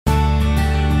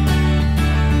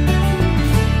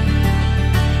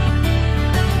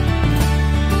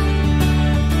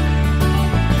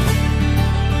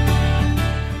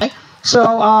So,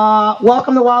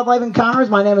 welcome to Wildlife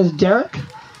Encounters. My name is Derek.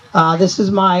 This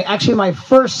is actually my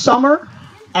first summer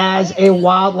as a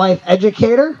wildlife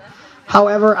educator.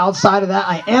 However, outside of that,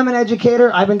 I am an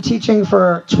educator. I've been teaching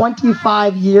for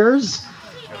 25 years.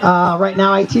 Right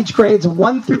now, I teach grades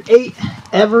 1 through 8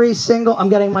 every single. I'm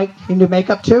getting you can do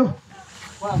makeup too?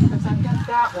 Well, because I've got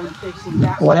that one fixing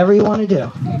that. Whatever you want to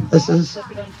do. This is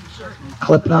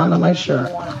clip it onto my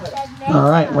shirt. All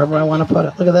right, wherever I want to put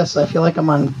it. Look at this. I feel like I'm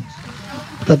on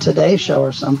the Today Show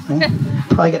or something.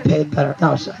 Probably get paid better.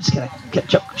 No, just kidding. Get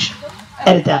joke.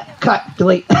 Edit that. Cut.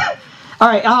 Delete. All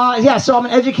right. Yeah. So I'm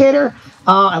an educator.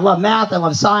 I love math. I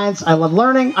love science. I love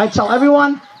learning. I tell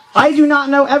everyone I do not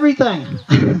know everything.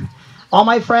 All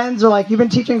my friends are like, "You've been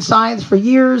teaching science for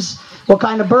years. What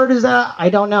kind of bird is that?" I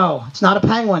don't know. It's not a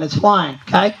penguin. It's flying.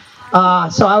 Okay.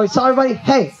 So I always tell everybody,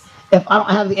 hey, if I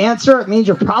don't have the answer, it means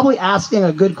you're probably asking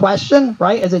a good question,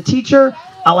 right? As a teacher,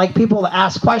 I like people to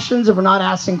ask questions. If we're not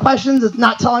asking questions, it's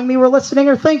not telling me we're listening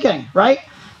or thinking, right?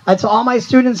 I tell all my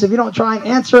students, if you don't try and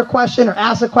answer a question or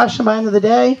ask a question by the end of the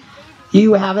day,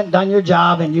 you haven't done your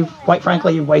job, and quite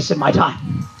frankly, you've wasted my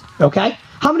time, okay?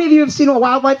 How many of you have seen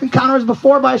Wildlife Encounters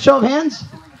before by a show of hands?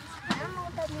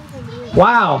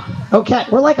 Wow, okay,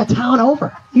 we're like a town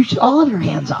over. You should all have your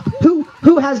hands up.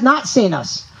 Who has not seen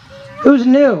us? Who's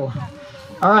new?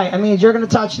 All right, I mean, you're going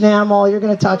to touch an animal, you're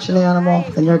going to touch an animal,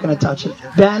 and you're going to touch it.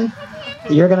 Ben,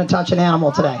 you're going to touch an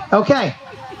animal today. Okay,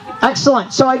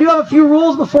 excellent. So I do have a few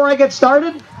rules before I get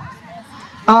started.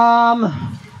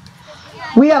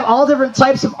 We have all different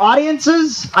types of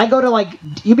audiences. I go to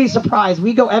you'd be surprised,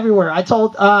 we go everywhere. I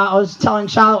was telling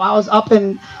Shiloh I was up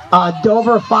in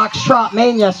Dover Foxtrot,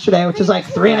 Maine yesterday, which is like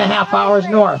 3.5 hours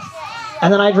north.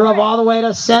 And then I drove all the way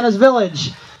to Santa's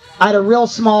Village. I had a real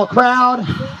small crowd.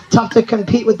 Tough to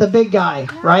compete with the big guy,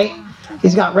 right?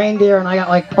 He's got reindeer and I got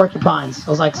like porcupines. I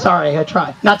was like, sorry, I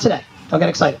tried. Not today. Don't get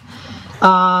excited.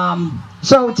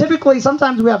 So typically,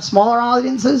 sometimes we have smaller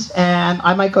audiences, and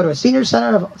I might go to a senior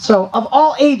center. So of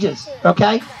all ages,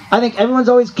 okay? I think everyone's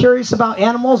always curious about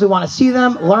animals. We want to see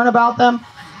them, learn about them.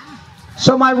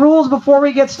 So my rules before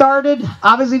we get started,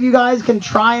 obviously you guys can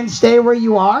try and stay where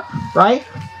you are, right?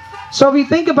 So if you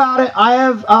think about it,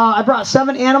 I brought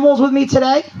 7 animals with me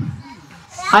today.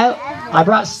 I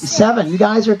brought 7. You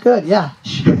guys are good, yeah.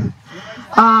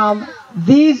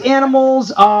 These animals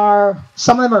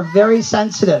some of them are very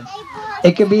sensitive.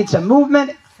 It can be to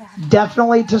movement,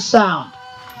 definitely to sound.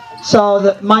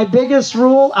 So my biggest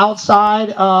rule outside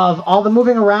of all the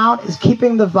moving around is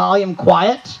keeping the volume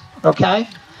quiet, okay?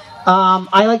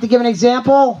 I like to give an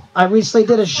example. I recently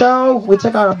did a show. We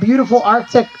took out a beautiful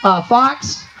Arctic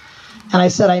fox, and I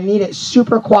said I need it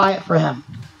super quiet for him.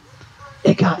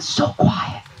 It got so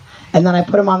quiet. And then I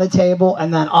put him on the table,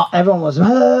 and then everyone was,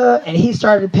 and he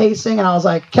started pacing, and I was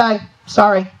like, okay,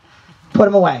 sorry, put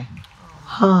him away.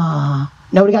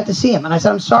 Nobody got to see him. And I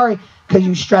said, I'm sorry, because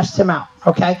you stressed him out,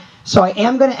 okay? So I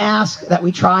am going to ask that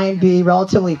we try and be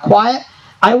relatively quiet.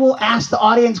 I will ask the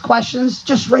audience questions.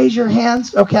 Just raise your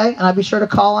hands, okay? And I'll be sure to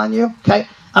call on you, okay?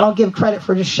 I don't give credit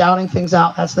for just shouting things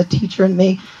out. That's the teacher in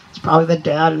me. It's probably the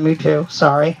dad in me too,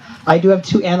 sorry. I do have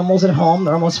 2 animals at home.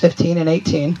 They're almost 15 and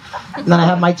 18. And then I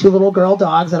have my 2 little girl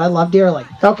dogs that I love dearly.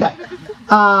 Okay.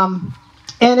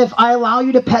 And if I allow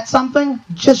you to pet something,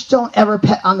 just don't ever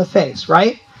pet on the face,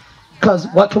 right? Because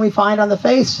what can we find on the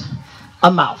face?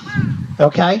 A mouth,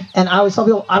 okay? And I always tell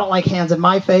people, I don't like hands in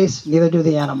my face, neither do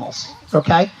the animals,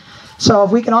 okay? So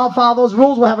if we can all follow those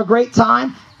rules, we'll have a great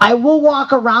time. I will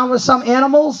walk around with some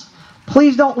animals.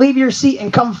 Please don't leave your seat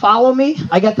and come follow me.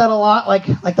 I get that a lot, like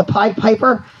the Pied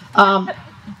Piper.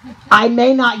 I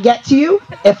may not get to you.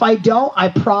 If I don't, I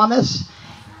promise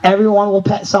everyone will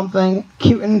pet something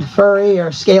cute and furry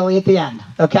or scaly at the end,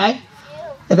 okay?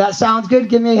 If that sounds good,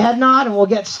 give me a head nod and we'll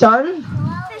get started.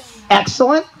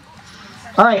 Excellent.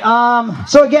 All right,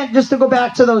 so again, just to go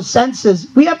back to those senses,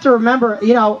 we have to remember,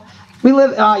 we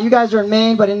live, you guys are in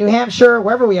Maine, but in New Hampshire,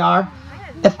 wherever we are,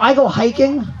 if I go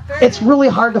hiking, it's really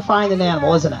hard to find an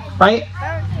animal, isn't it, right?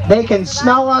 They can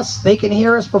smell us, they can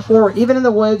hear us before we're even in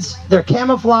the woods, they're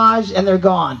camouflaged, and they're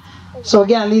gone. So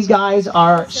again, these guys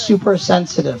are super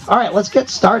sensitive. All right, let's get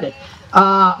started.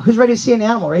 Who's ready to see an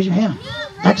animal? Raise your hand.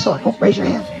 Excellent. Oh, raise your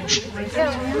hand.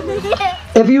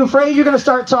 If you're afraid you're going to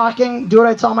start talking, do what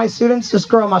I tell my students, just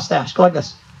grow a mustache. Go like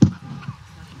this.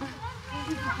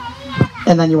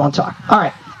 And then you won't talk. All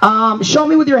right. Show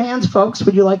me with your hands, folks.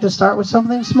 Would you like to start with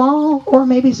something small or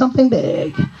maybe something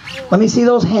big? Let me see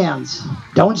those hands.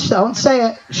 Don't say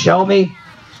it. Show me.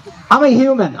 I'm a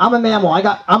human. I'm a mammal.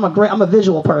 I'm a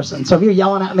visual person. So if you're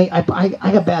yelling at me, I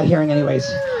got bad hearing anyways.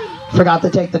 Forgot to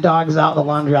take the dogs out, the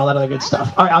laundry, all that other good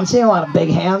stuff. All right, I'm seeing a lot of big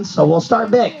hands, so we'll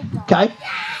start big, okay?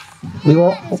 We're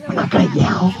not going to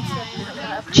yell.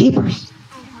 Jeepers.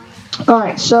 All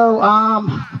right, so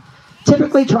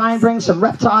typically try and bring some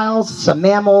reptiles, some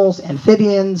mammals,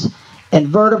 amphibians,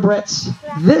 invertebrates.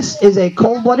 This is a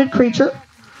cold-blooded creature.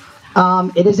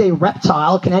 It is a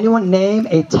reptile. Can anyone name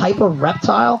a type of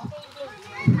reptile?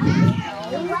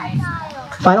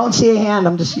 If I don't see a hand,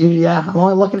 I'm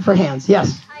only looking for hands.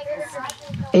 Yes.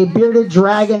 A bearded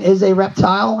dragon is a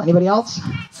reptile. Anybody else?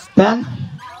 Ben?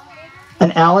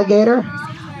 An alligator?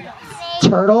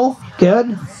 Turtle?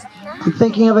 Good. I'm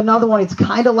thinking of another one. It's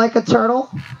kind of like a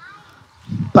turtle,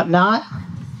 but not.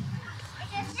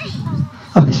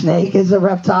 A snake is a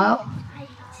reptile.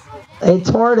 A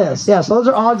tortoise. Yes, those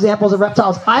are all examples of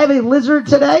reptiles. I have a lizard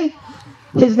today.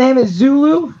 His name is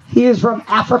Zulu. He is from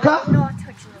Africa.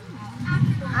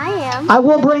 I am. I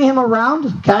will bring him around,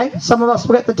 okay? Some of us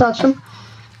will get to touch him.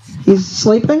 He's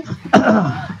sleeping,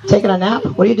 taking a nap.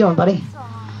 What are you doing, buddy?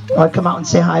 You want to come out and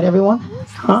say hi to everyone?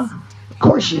 Huh? Of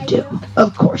course you do.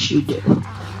 Of course you do.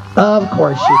 Of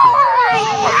course you do.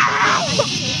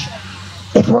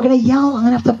 If we're going to yell, I'm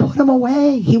going to have to put him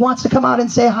away. He wants to come out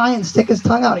and say hi and stick his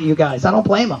tongue out at you guys. I don't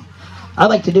blame him. I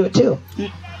like to do it too.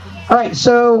 All right,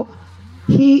 so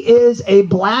he is a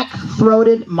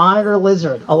black-throated monitor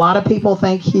lizard. A lot of people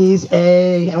think he's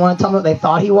and want to tell me what they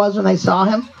thought he was when they saw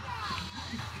him?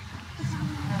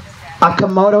 A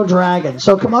Komodo dragon.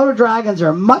 So Komodo dragons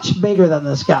are much bigger than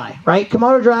this guy, right?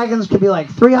 Komodo dragons could be like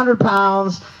 300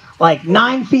 pounds, like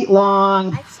 9 feet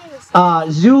long.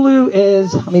 Zulu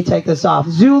is, let me take this off.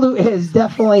 Zulu is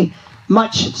definitely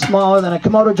much smaller than a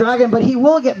Komodo dragon, but he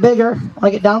will get bigger. Want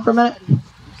to get down for a minute?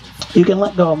 You can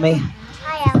let go of me.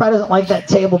 He probably doesn't like that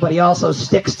table, but he also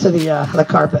sticks to the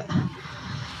carpet.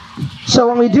 So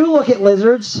when we do look at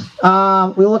lizards,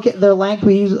 we look at their length.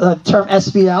 We use the term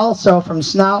SBL, so from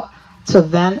snout to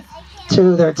vent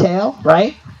to their tail,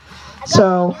 right?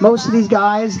 So most of these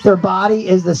guys, their body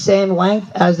is the same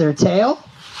length as their tail.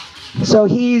 So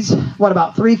he's,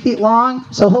 about 3 feet long?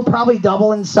 So he'll probably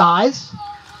double in size.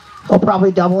 He'll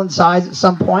probably double in size at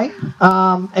some point.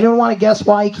 Anyone want to guess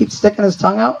why he keeps sticking his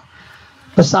tongue out?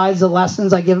 Besides the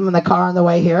lessons I give him in the car on the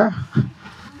way here.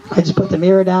 I just put the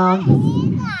mirror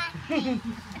down.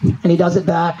 And he does it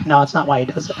back. No, it's not why he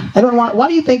does it. Why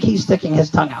do you think he's sticking his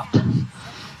tongue out?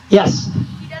 Yes?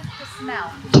 He does it to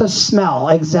smell. To smell,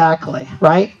 exactly,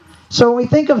 right? So when we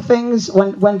think of things,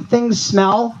 when things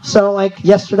smell, so like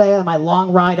yesterday on my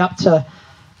long ride up to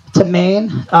Maine,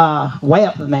 way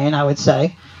up to Maine, I would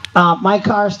say, my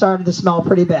car started to smell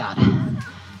pretty bad.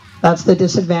 That's the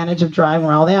disadvantage of driving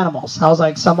around with animals. I was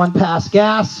like, someone passed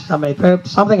gas, somebody pooped,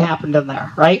 something happened in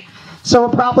there, right? So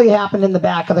it probably happened in the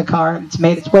back of the car, and it's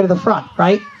made its way to the front,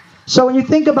 right? So when you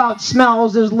think about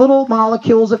smells, there's little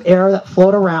molecules of air that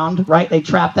float around, right? They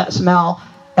trap that smell,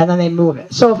 and then they move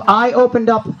it. So if I opened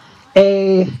up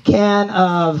a can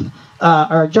of,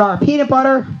 or a jar of peanut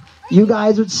butter, you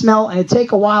guys would smell, and it'd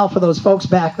take a while for those folks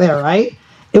back there, right?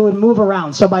 It would move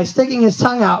around. So by sticking his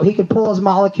tongue out, he could pull his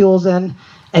molecules in,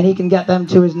 and he can get them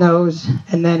to his nose,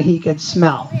 and then he could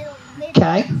smell,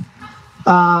 okay?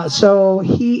 So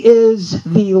he is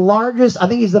the largest, I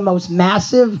think he's the most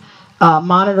massive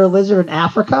monitor lizard in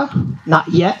Africa. Not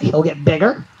yet, he'll get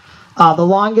bigger. The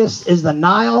longest is the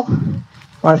Nile.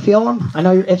 Want to feel him? I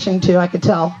know you're itching too, I could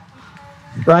tell.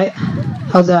 Right?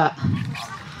 How's that?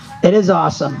 It is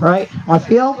awesome, right? Want to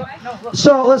feel?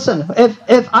 So listen,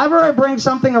 if I were to bring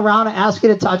something around and ask you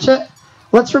to touch it,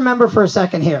 let's remember for a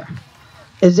second here.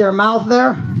 Is there a mouth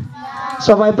there? No.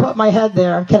 So if I put my head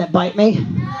there, can it bite me?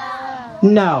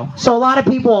 No. So a lot of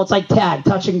people, it's like tag,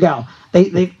 touch and go.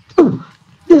 They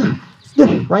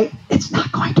right? It's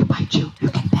not going to bite you. You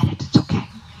can pet it. It's okay.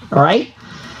 All right?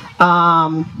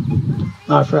 I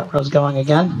forgot where I was going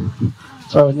again.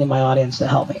 So I need my audience to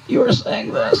help me. You were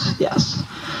saying this. Yes.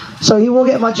 So he will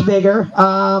get much bigger.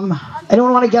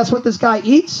 Anyone want to guess what this guy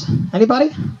eats?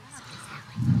 Anybody?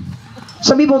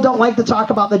 Some people don't like to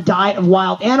talk about the diet of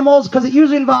wild animals because it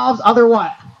usually involves other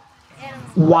what?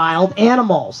 Wild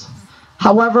animals.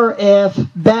 However,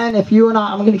 if you and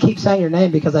I, I'm going to keep saying your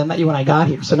name because I met you when I got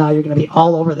here, so now you're going to be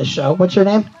all over the show. What's your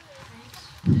name?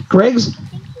 Griggs?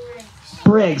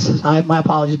 Briggs. My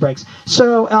apologies, Briggs.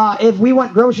 So if we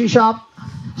went grocery shop,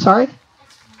 sorry?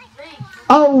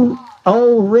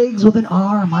 Oh, Riggs with an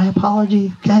R. My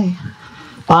apology. Okay.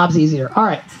 Bob's easier. All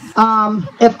right.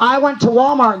 If I went to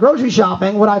Walmart grocery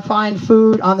shopping, would I find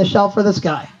food on the shelf for this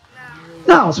guy?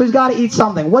 No. So he's got to eat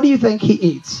something. What do you think he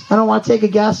eats? I don't want to take a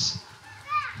guess.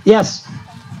 Yes?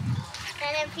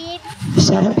 Centipede.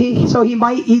 Centipede. So he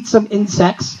might eat some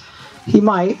insects. He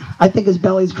might. I think his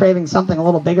belly's craving something a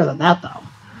little bigger than that, though.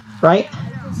 Right?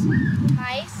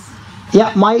 Mice.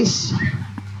 Yeah, mice.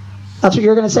 That's what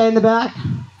you're going to say in the back?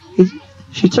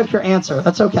 She took your answer.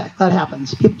 That's okay. That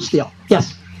happens. People steal.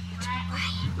 Yes?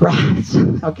 Rats.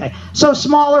 Okay. So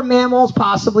smaller mammals,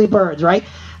 possibly birds, right?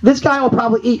 This guy will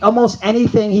probably eat almost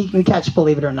anything he can catch,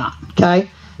 believe it or not. Okay?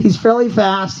 He's fairly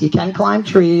fast. He can climb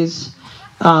trees.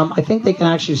 I think they can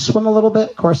actually swim a little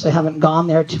bit. Of course, I haven't gone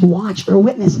there to watch or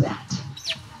witness that.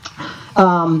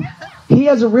 He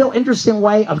has a real interesting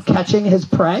way of catching his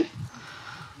prey.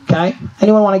 Okay?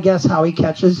 Anyone want to guess how he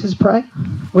catches his prey?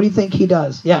 What do you think he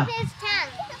does? Yeah. His tongue.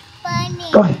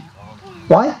 Funny. Go ahead.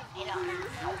 What?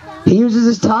 He uses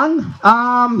his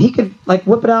tongue? He could, like,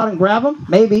 whip it out and grab him?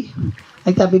 Maybe. I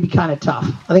think that would be kind of tough.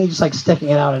 I think he's just, like, sticking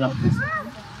it out at him.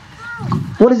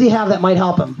 What does he have that might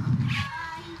help him?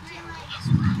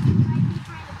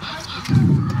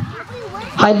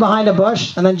 Hide behind a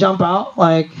bush and then jump out?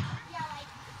 Like,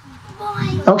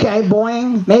 okay,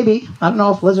 boing. Maybe. I don't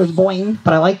know if lizards boing,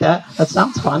 but I like that. That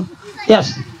sounds fun.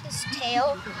 Yes? His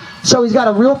tail. So he's got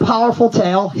a real powerful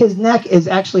tail. His neck is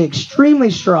actually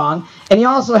extremely strong. And he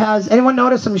also has, anyone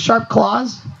notice some sharp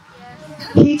claws?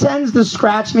 He tends to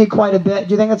scratch me quite a bit.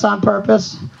 Do you think it's on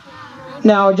purpose?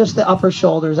 No, just the upper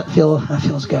shoulders. That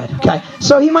feels good. Okay.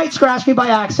 So he might scratch me by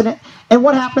accident. And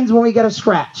what happens when we get a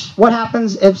scratch? What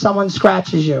happens if someone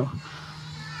scratches you?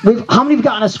 How many have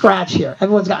gotten a scratch here?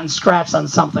 Everyone's gotten scratched on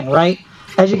something, right?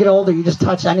 As you get older, you just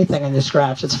touch anything and you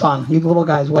scratch. It's fun. You little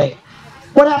guys wait.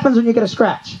 What happens when you get a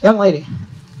scratch? Young lady.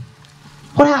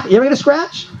 What happens? You ever get a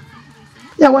scratch?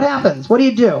 Yeah, what happens? What do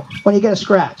you do when you get a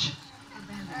scratch?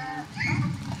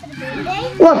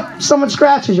 Look, someone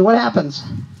scratches you. What happens?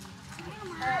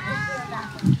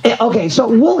 Okay, so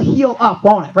we'll heal up,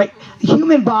 won't it? Right? The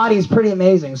human body is pretty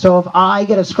amazing. So if I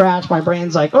get a scratch, my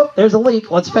brain's like, oh, there's a leak.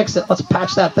 Let's fix it. Let's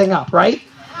patch that thing up, right?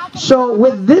 So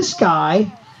with this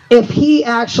guy, if he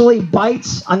actually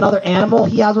bites another animal,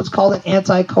 he has what's called an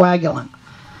anticoagulant.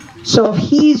 So if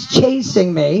he's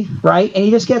chasing me, right, and he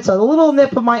just gets a little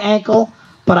nip of my ankle,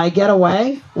 but I get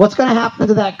away, what's going to happen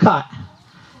to that cut?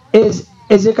 Is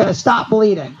it going to stop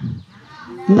bleeding?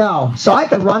 No. So I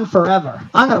could run forever.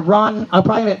 I'm going to run. I'm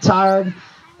probably going to get tired.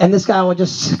 And this guy will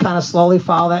just kind of slowly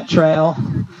follow that trail.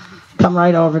 Come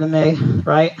right over to me,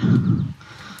 right?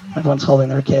 Everyone's holding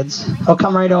their kids. He'll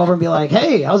come right over and be like,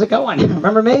 hey, how's it going?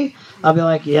 Remember me? I'll be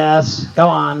like, yes, go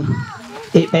on.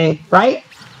 Eat me, right?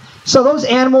 So those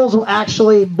animals will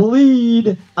actually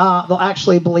bleed. They'll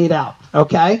actually bleed out,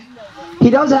 okay? He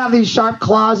does have these sharp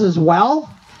claws as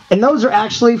well. And those are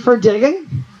actually for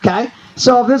digging, okay?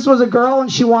 So if this was a girl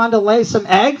and she wanted to lay some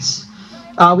eggs,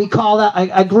 we call that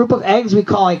a group of eggs we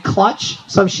call a clutch.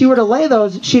 So if she were to lay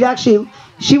those,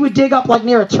 she would dig up like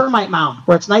near a termite mound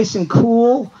where it's nice and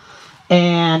cool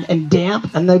and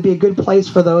damp, and that'd be a good place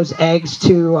for those eggs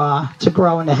to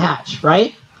grow and to hatch,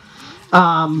 right?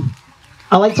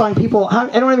 I like telling people,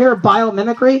 anyone ever hear of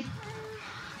biomimicry?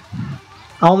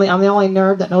 I'm the only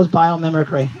nerd that knows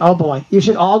biomimicry. Oh boy, you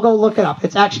should all go look it up.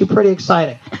 It's actually pretty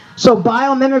exciting. So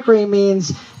biomimicry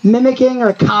means mimicking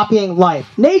or copying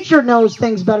life. Nature knows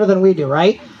things better than we do,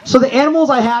 right? So the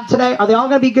animals I have today, are they all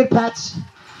going to be good pets?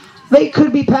 They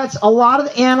could be pets. A lot of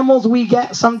the animals we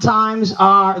get sometimes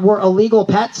were illegal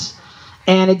pets,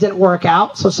 and it didn't work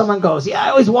out. So someone goes, yeah, I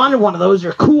always wanted one of those.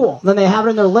 They're cool. Then they have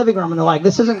it in their living room, and they're like,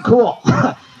 this isn't cool.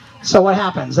 So what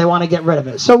happens? They want to get rid of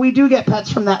it. So we do get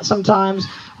pets from that sometimes.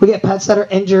 We get pets that are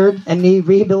injured and need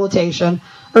rehabilitation.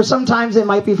 Or sometimes they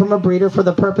might be from a breeder for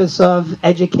the purpose of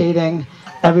educating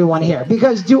everyone here.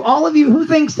 Because do all of you, who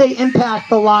thinks they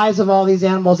impact the lives of all these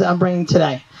animals that I'm bringing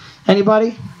today?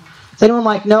 Anybody? Is anyone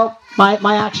like, nope,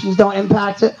 my actions don't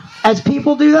impact it? As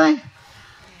people, do they?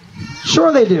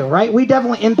 Sure they do, right? We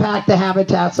definitely impact the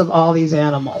habitats of all these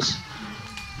animals.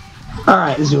 All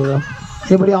right, Zulu.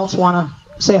 Anybody else want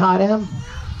to say hi to him?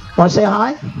 Want to say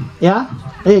hi? Yeah?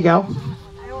 There you go.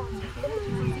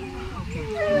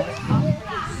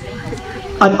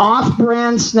 An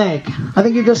off-brand snake. I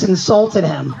think you just insulted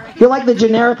him. You're like the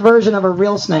generic version of a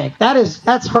real snake.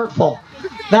 That's hurtful.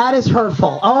 That is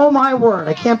hurtful. Oh my word,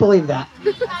 I can't believe that.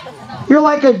 You're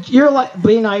like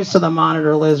be nice to the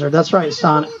monitor lizard. That's right,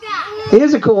 son. He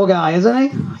is a cool guy, isn't he?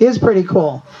 He is pretty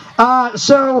cool.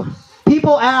 So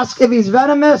people ask if he's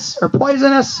venomous or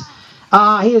poisonous.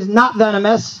 He is not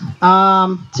venomous,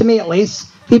 to me at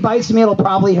least. If he bites me, it'll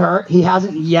probably hurt. He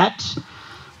hasn't yet.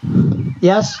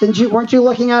 Yes? Weren't you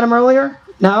looking at him earlier?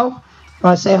 No?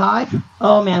 Want to say hi?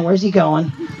 Oh, man, where's he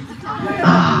going?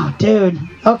 Oh, dude.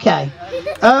 Okay.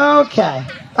 All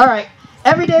right.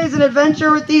 Every day is an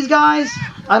adventure with these guys.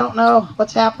 I don't know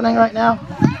what's happening right now.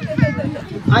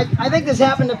 I think this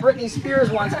happened to Britney Spears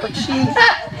once, but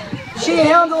she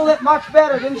handled it much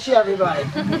better, didn't she, everybody?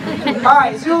 All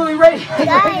right, Zulu, we ready to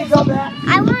go back?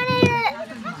 I wanted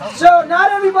it. So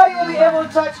not everybody will be able to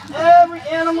touch every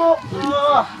animal.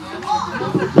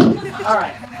 All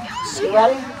right, you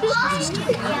ready?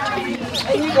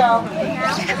 There you go.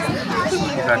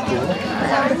 Is that cool?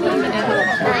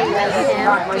 All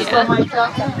right, am I still mic'd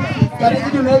up? Do I need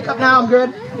to do makeup now? I'm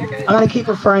good? I'm going to keep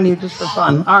referring to you just for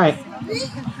fun. All right.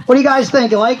 What do you guys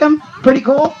think? You like them? Pretty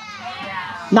cool?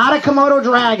 Not a Komodo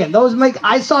dragon.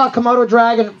 I saw a Komodo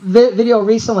dragon video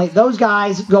recently. Those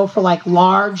guys go for like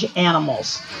large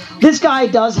animals. This guy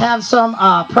does have some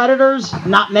predators,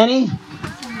 not many.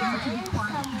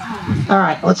 All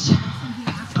right, let's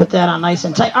put that on nice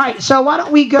and tight. All right, so why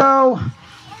don't we go...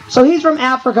 So he's from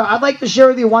Africa. I'd like to share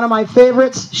with you one of my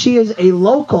favorites. She is a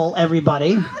local,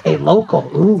 everybody. A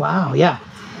local. Ooh, wow, yeah.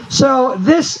 So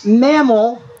this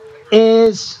mammal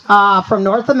is from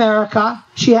North America.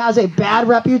 She has a bad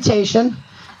reputation.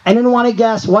 Anyone want to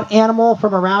guess what animal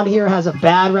from around here has a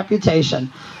bad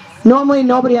reputation? Normally,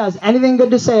 nobody has anything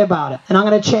good to say about it. And I'm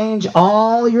going to change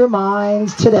all your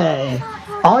minds today.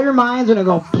 All your minds are going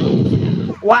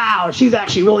to go, wow, she's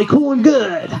actually really cool and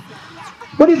good.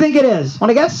 What do you think it is? Want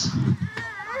to guess?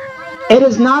 It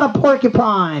is not a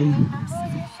porcupine.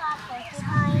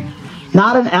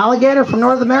 Not an alligator from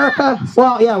North America?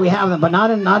 Well, yeah, we have them, but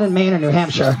not in Maine or New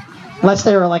Hampshire. Unless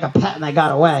they were like a pet and they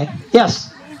got away.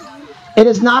 Yes. It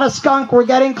is not a skunk. We're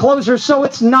getting closer, so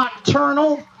it's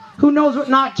nocturnal. Who knows what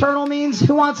nocturnal means?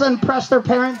 Who wants to impress their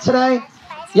parent today?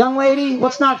 Young lady,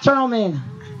 what's nocturnal mean?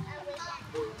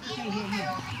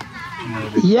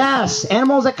 Yes,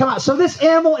 animals that come out. So this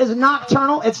animal is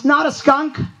nocturnal. It's not a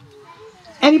skunk.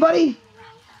 Anybody?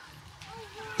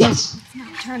 Yes. What's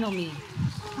nocturnal mean?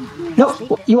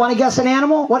 No. You want to guess an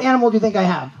animal? What animal do you think I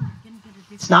have?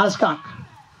 It's not a skunk.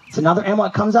 It's another animal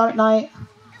that comes out at night.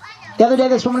 The other day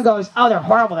this woman goes, oh, they're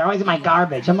horrible. They're always in my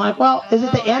garbage. I'm like, well, is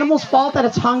it the animal's fault that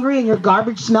it's hungry and your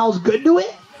garbage smells good to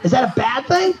it? Is that a bad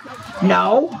thing?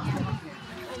 No.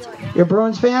 You're a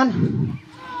Bruins fan?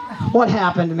 What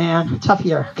happened, man? Tough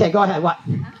year. Okay, go ahead. What?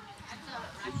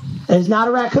 It is not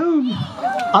a raccoon.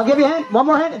 I'll give you a hint. One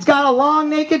more hint. It's got a long,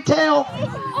 naked tail.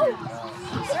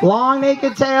 Long,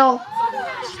 naked tail.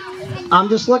 I'm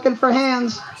just looking for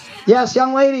hands. Yes,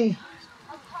 young lady.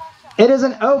 It is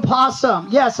an opossum.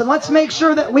 Yes, and let's make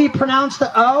sure that we pronounce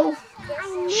the O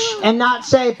and not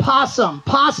say possum.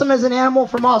 Possum is an animal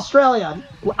from Australia.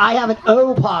 I have an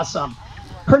opossum.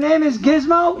 Her name is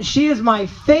Gizmo. She is my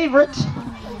favorite.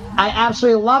 I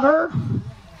absolutely love her.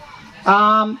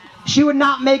 She would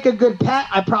not make a good pet.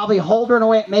 I'd probably hold her in a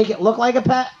way and make it look like a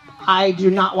pet. I do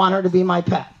not want her to be my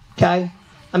pet. Okay?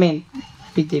 I mean,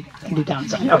 be deep and do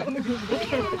downside. Okay.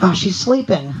 Oh, she's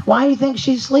sleeping. Why do you think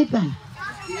she's sleeping?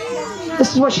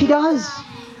 This is what she does.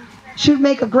 She would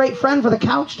make a great friend for the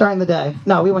couch during the day.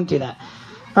 No, we wouldn't do that.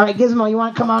 All right, Gizmo, you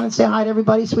want to come on and say hi to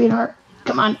everybody, sweetheart?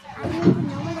 Come on.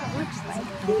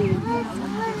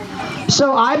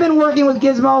 So I've been working with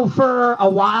Gizmo for a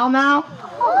while now.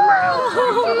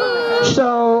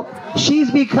 So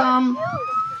she's become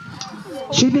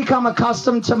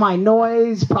accustomed to my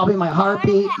noise, probably my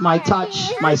heartbeat, my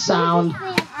touch, my sound.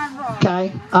 Okay.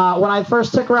 When I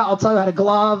first took her out, I'll tell you, I had a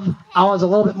glove. I was a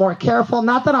little bit more careful.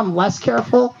 Not that I'm less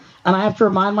careful, and I have to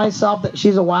remind myself that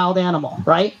she's a wild animal,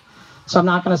 right? So I'm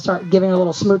not going to start giving her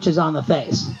little smooches on the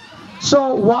face.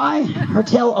 So why? Her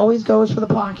tail always goes for the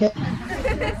pocket.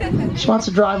 She wants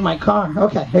to drive my car.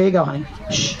 Okay, here you go, honey.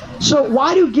 Shh. So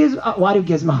why do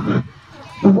Gizmo?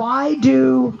 Why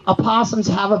do opossums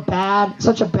have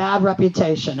such a bad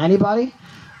reputation? Anybody?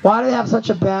 Why do they have such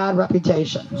a bad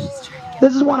reputation?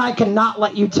 This is one I cannot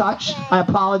let you touch. I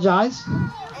apologize.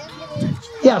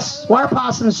 Yes, why are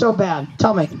opossums so bad?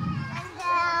 Tell me.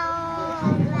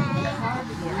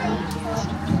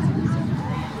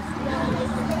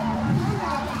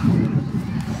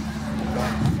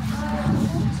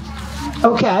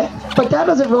 Okay, but that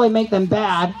doesn't really make them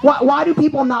bad. Why do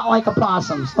people not like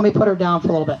opossums? Let me put her down for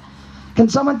a little bit. Can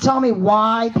someone tell me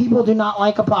why people do not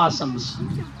like opossums?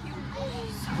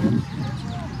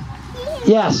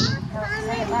 Yes.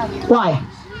 Why?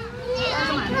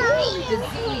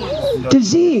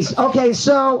 Disease. Okay,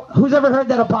 so who's ever heard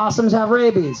that opossums have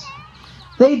rabies?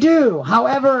 They do.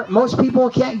 However, most people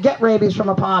can't get rabies from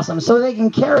opossums, so they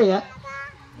can carry it.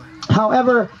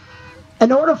 However,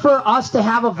 in order for us to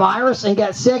have a virus and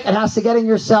get sick, it has to get in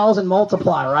your cells and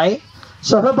multiply, right?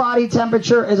 So her body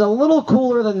temperature is a little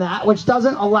cooler than that, which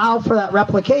doesn't allow for that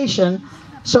replication.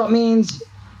 So it means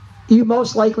you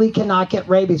most likely cannot get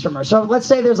rabies from her. So let's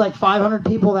say there's like 500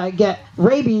 people that get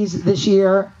rabies this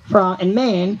year in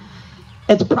Maine.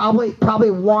 it's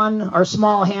probably one or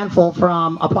small handful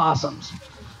from opossums.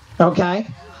 Okay?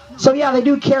 So yeah, they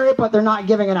do carry it, but they're not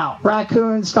giving it out.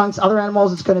 Raccoons, skunks, other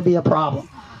animals, it's going to be a problem.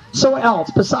 So what else?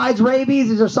 Besides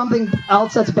rabies, is there something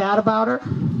else that's bad about her?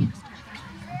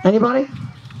 Anybody?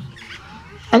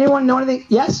 Anyone know anything?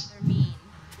 Yes? They're mean.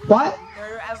 What?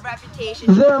 They're a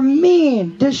reputation. They're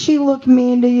mean. Does she look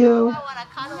mean to you? I want to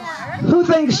cuddle her. Who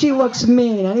thinks she looks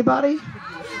mean? Anybody?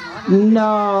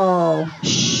 No.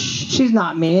 Shh, she's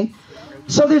not mean.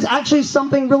 So there's actually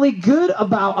something really good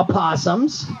about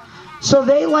opossums. So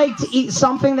they like to eat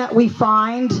something that we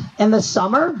find in the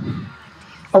summer.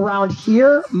 Around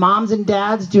here, moms and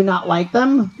dads do not like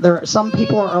them. Some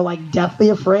people are like deathly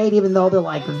afraid, even though they're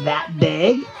like that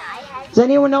big. Does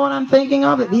anyone know what I'm thinking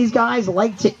of? That these guys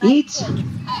like to eat?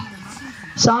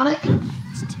 Sonic?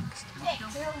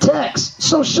 Ticks.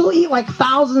 So she'll eat like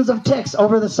thousands of ticks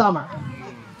over the summer.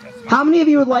 How many of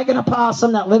you would like an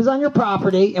opossum that lives on your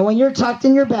property, and when you're tucked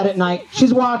in your bed at night,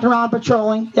 she's walking around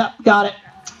patrolling? Yep, got it.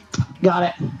 Got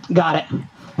it. Got it.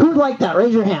 Who would like that?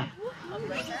 Raise your hand.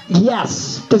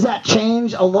 Yes. Does that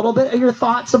change a little bit of your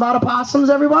thoughts about opossums,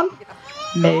 everyone?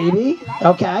 Maybe.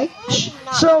 Okay.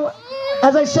 So,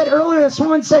 as I said earlier, this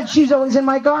woman said she's always in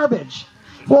my garbage.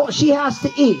 Well, she has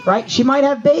to eat, right? She might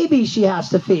have babies she has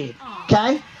to feed.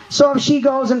 Okay? So if she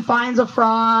goes and finds a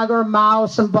frog or a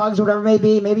mouse, some bugs, whatever it may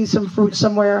be, maybe some fruit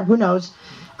somewhere, who knows,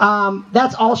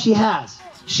 that's all she has.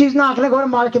 She's not going to go to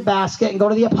Market Basket and go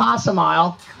to the opossum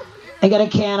aisle and get a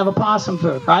can of opossum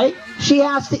food, right? She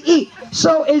has to eat.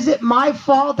 So is it my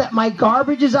fault that my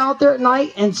garbage is out there at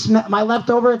night and my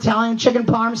leftover Italian chicken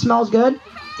parm smells good?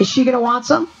 Is she going to want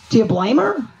some? Do you blame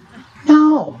her?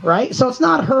 No, right? So it's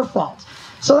not her fault.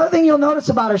 So the other thing you'll notice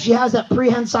about her, she has that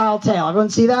prehensile tail. Everyone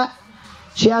see that?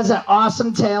 She has that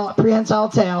awesome tail, a prehensile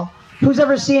tail. Who's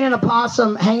ever seen an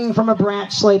opossum hanging from a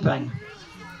branch sleeping?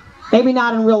 Maybe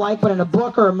not in real life, but in a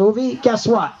book or a movie. Guess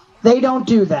what? They don't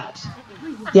do that.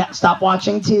 Yeah, stop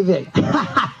watching TV.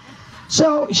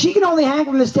 So she can only hang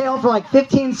from this tail for like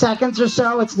 15 seconds or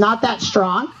so. It's not that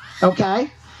strong,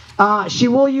 okay? She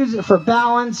will use it for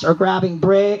balance or grabbing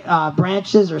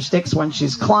branches or sticks when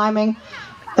she's climbing.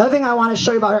 The other thing I want to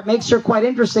show you about her, it makes her quite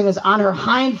interesting, is on her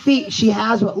hind feet, she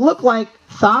has what look like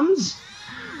thumbs,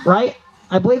 right?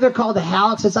 I believe they're called the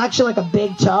hallux. It's actually like a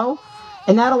big toe,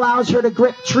 and that allows her to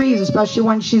grip trees, especially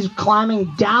when she's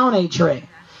climbing down a tree.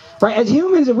 Right? As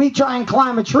humans, if we try and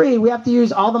climb a tree, we have to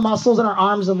use all the muscles in our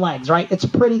arms and legs, right? It's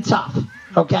pretty tough,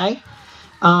 okay?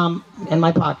 In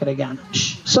my pocket again.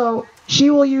 So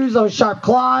she will use those sharp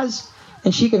claws,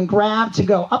 and she can grab to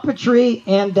go up a tree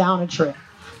and down a tree.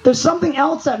 There's something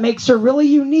else that makes her really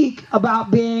unique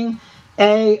about being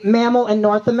a mammal in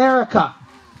North America.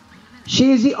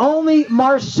 She is the only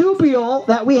marsupial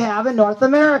that we have in North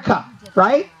America,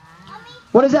 right?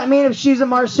 What does that mean if she's a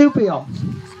marsupial?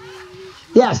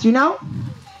 Yes, you know?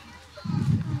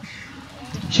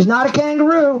 She's not a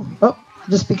kangaroo. Oh, I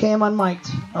just became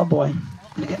unmiked. Oh boy, I'm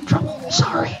gonna get in trouble.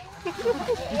 Sorry.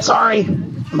 Sorry.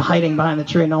 I'm hiding behind the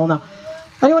tree. No one knows.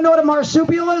 Anyone know what a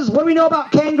marsupial is? What do we know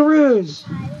about kangaroos?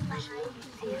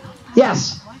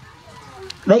 Yes.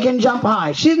 They can jump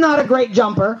high. She's not a great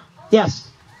jumper. Yes.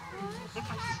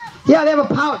 Yeah, they have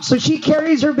a pouch. So she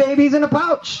carries her babies in a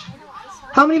pouch.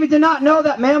 How many of you did not know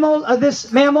that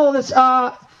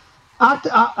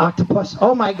octopus.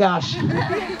 Oh my gosh.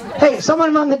 Hey, someone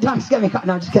among the ducks get me caught.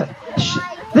 No, just kidding.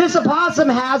 This opossum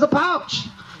has a pouch.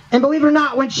 And believe it or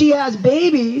not, when she has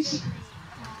babies,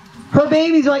 her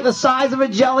babies are like the size of a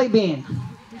jelly bean.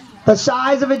 The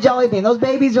size of a jelly bean. Those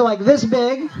babies are like this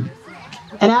big.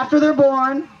 And after they're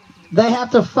born, they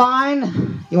have to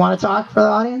find... You want to talk for the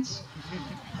audience?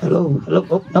 Hello. Hello.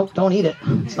 Oh, no, don't eat it.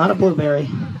 It's not a blueberry.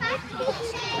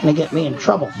 It's going to get me in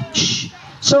trouble. Shh.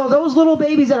 So those little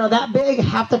babies that are that big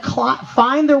have to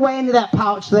find their way into that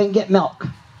pouch so they can get milk.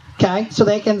 Okay? So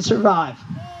they can survive.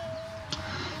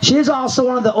 She is also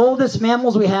one of the oldest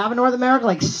mammals we have in North America,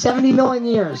 like 70 million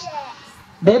years.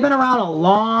 They've been around a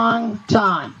long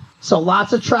time. So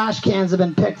lots of trash cans have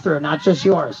been picked through, not just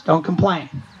yours. Don't complain.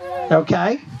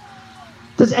 Okay?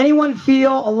 Does anyone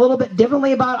feel a little bit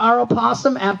differently about our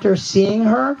opossum after seeing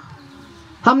her?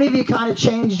 How many of you kind of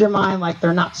changed your mind like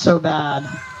they're not so bad?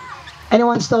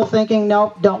 Anyone still thinking,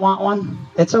 nope, don't want one?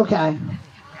 It's okay.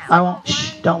 I won't.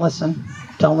 Shh, don't listen.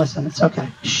 Don't listen. It's okay.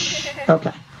 Shh.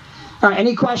 Okay. All right,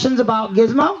 any questions about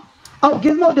Gizmo? Oh,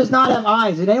 Gizmo does not have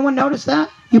eyes. Did anyone notice that?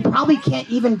 You probably can't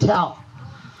even tell.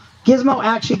 Gizmo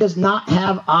actually does not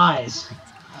have eyes.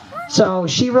 So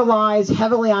she relies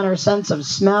heavily on her sense of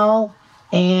smell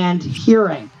and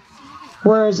hearing.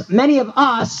 Whereas many of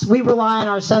us, we rely on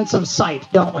our sense of sight,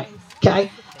 don't we?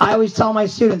 Okay? I always tell my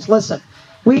students, listen,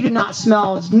 we do not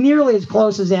smell as nearly as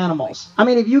close as animals. I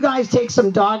mean, if you guys take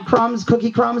some dog crumbs,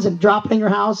 cookie crumbs, and drop it in your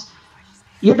house,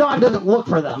 your dog doesn't look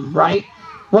for them, right?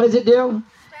 What does it do?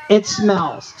 It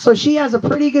smells. So she has a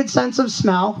pretty good sense of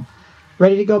smell.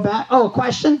 Ready to go back? Oh, a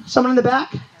question? Someone in the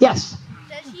back? Yes.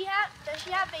 Does she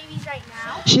have babies right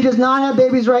now? She does not have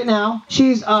babies right now.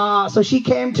 So she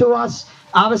came to us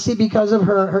obviously because of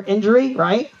her injury,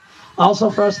 right? Also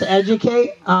for us to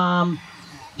educate.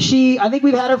 I think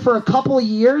we've had her for a couple of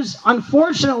years.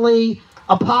 Unfortunately,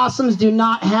 opossums do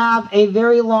not have a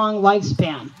very long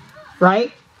lifespan,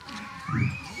 right?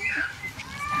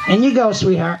 And you go,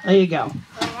 sweetheart. There you go.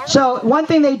 So one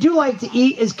thing they do like to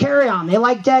eat is carrion. They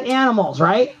like dead animals,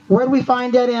 right? Where do we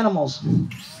find dead animals?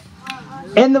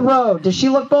 In the road. Does she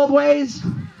look both ways?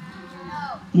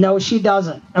 No, she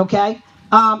doesn't. Okay.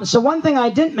 So one thing I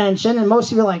didn't mention, and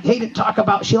most of you are like, hey, didn't talk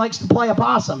about, she likes to play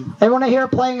opossum. Everyone here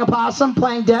playing opossum,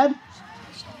 playing dead?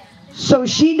 So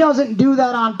she doesn't do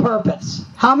that on purpose.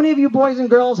 How many of you boys and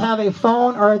girls have a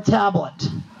phone or a tablet?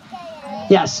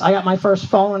 Yes, I got my first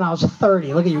phone when I was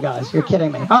 30. Look at you guys. You're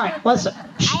kidding me. All right, listen.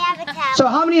 I have a tablet. So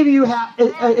how many of you have,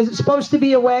 is it supposed to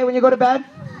be away when you go to bed?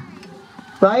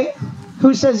 Right?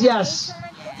 Who says yes?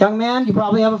 Young man, you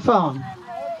probably have a phone.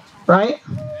 Right?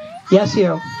 Yes,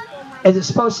 you. Is it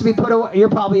supposed to be put away? You're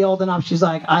probably old enough. She's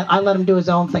like, I let him do his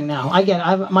own thing now. I get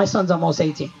it. My son's almost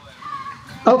 18.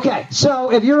 Okay,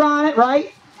 so if you're on it,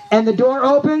 right, and the door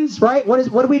opens, right, what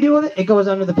do we do with it? It goes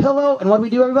under the pillow, and what do we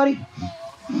do, everybody?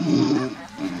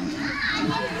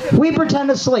 We pretend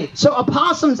to sleep. So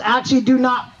opossums actually do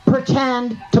not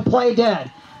pretend to play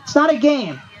dead. It's not a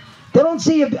game. They don't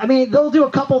see, they'll do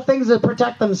a couple things to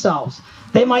protect themselves.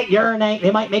 They might urinate,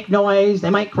 they might make noise, they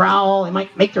might growl, they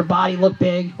might make their body look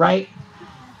big, right?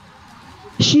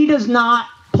 She does not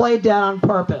play dead on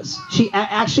purpose.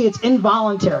 Actually, it's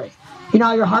involuntary. You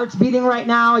know, your heart's beating right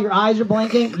now, your eyes are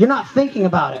blinking. You're not thinking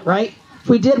about it, right? If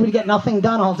we did, we'd get nothing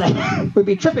done all day. We'd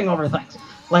be tripping over things,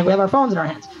 like we have our phones in our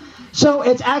hands. So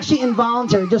it's actually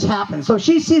involuntary, it just happens. So if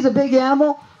she sees a big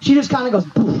animal, she just kind of goes,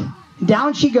 poof,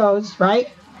 down she goes, right?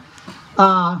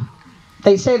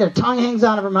 They say their tongue hangs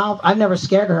out of her mouth. I've never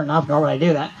scared her enough, nor would I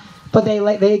do that. But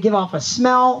they give off a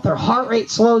smell. Their heart rate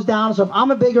slows down. So if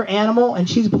I'm a bigger animal and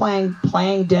she's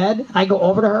playing dead, I go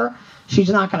over to her, she's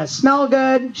not going to smell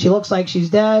good. She looks like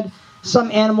she's dead. Some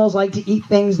animals like to eat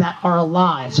things that are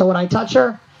alive. So would I touch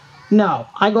her? No.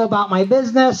 I go about my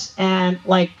business, and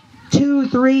like 2,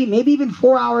 3, maybe even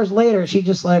 4 hours later, she's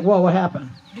just like, whoa, what happened?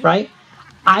 Right?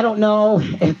 I don't know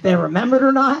if they remembered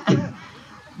or not.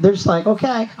 They're just like,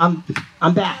 okay, I'm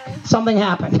back. Something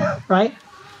happened, right?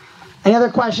 Any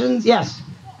other questions? Yes.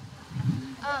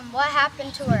 What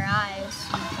happened to her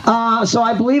eyes? So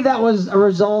I believe that was a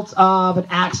result of an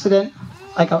accident,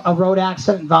 like a road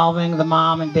accident involving the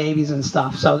mom and babies and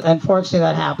stuff. So unfortunately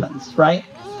that happens, right?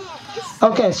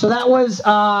 Okay, so that was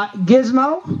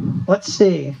Gizmo. Let's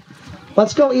see.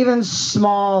 Let's go even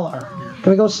smaller.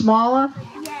 Can we go smaller?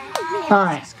 All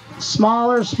right.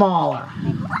 Smaller, smaller.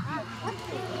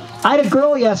 I had a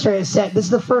girl yesterday that said, this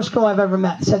is the first girl I've ever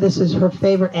met, said this is her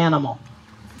favorite animal.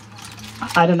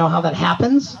 I don't know how that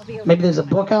happens. Maybe there's a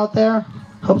book out there.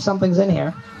 Hope something's in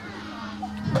here.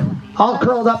 All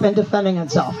curled up and defending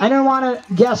itself. I don't want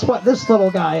to guess what this little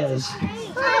guy is.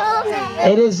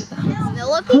 It is...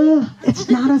 Millipede? It's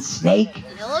not a snake.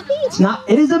 Millipede? It's not.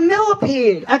 It is a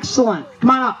millipede. Excellent. Come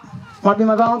on up. Want to be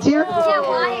my volunteer?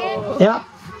 Yeah.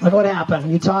 Look what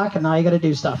happened. You talk and now you got to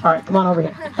do stuff. All right, come on over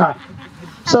here. All right.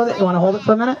 So you want to hold it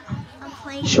for a minute?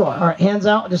 Sure. All right, hands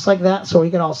out just like that so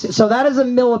we can all see. So that is a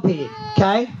millipede,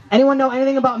 okay? Anyone know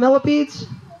anything about millipedes?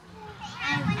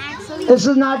 This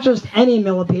is not just any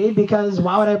millipede, because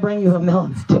why would I bring you a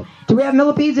millipede? Do we have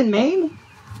millipedes in Maine?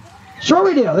 Sure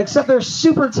we do, except they're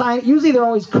super tiny. Usually they're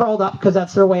always curled up because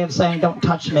that's their way of saying don't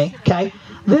touch me, okay?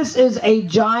 This is a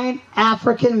giant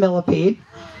African millipede.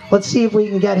 Let's see if we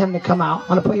can get him to come out.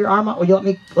 Want to put your arm up? Will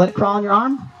you let it crawl on your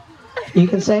arm? You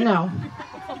can say no.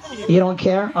 You don't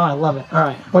care? Oh, I love it. All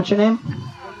right. What's your name?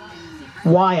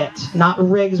 Wyatt, not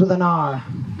Riggs with an R.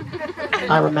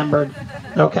 I remembered.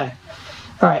 Okay.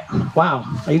 All right. Wow.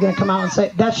 Are you going to come out and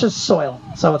say, that's just soil.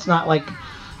 So it's not like,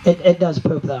 it does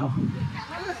poop though.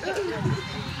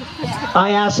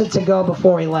 I asked it to go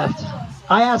before we left.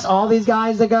 I asked all these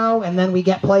guys to go, and then we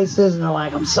get places and they're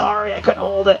like, I'm sorry, I couldn't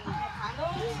hold it.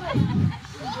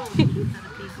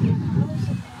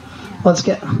 Let's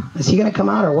get, is he going to come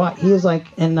out or what? He is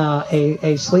like in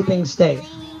a sleeping state.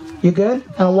 You good?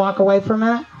 Gonna walk away for a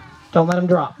minute? Don't let him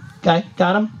drop. Okay,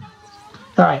 got him?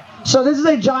 All right, so this is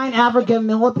a giant African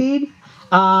millipede.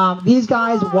 These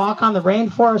guys walk on the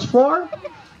rainforest floor.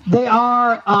 They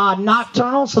are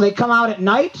nocturnal, so they come out at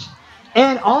night.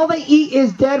 And all they eat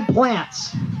is dead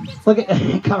plants. Look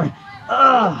at cover.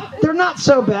 They're not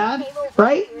so bad,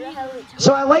 right?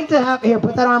 So I like to have, here,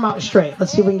 put that arm out straight.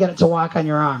 Let's see if we can get it to walk on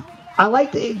your arm. I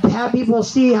like to have people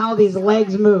see how these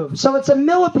legs move. So it's a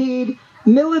millipede.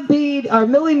 Millipede, or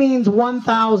milli means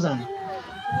 1,000.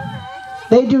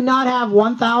 They do not have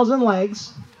 1,000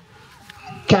 legs.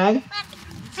 Okay?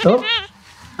 Oh,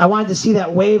 I wanted to see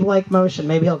that wave-like motion.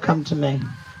 Maybe he'll come to me.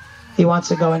 He wants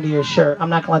to go into your shirt. I'm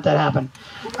not going to let that happen.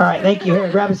 All right, thank you.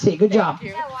 Here, grab a seat. Good job.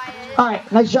 All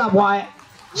right, nice job, Wyatt.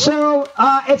 So,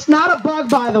 it's not a bug,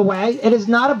 by the way. It is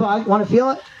not a bug. Want to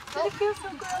feel it? It feels so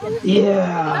good.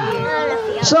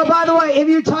 Yeah. So, by the way, if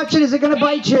you touch it, is it going to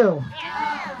bite you?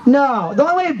 No. The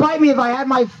only way it'd bite me if I had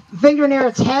my finger near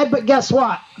its head, but guess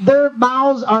what? Their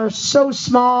mouths are so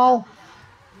small,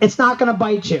 it's not going to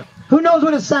bite you. Who knows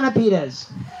what a centipede is?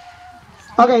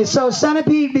 Okay, so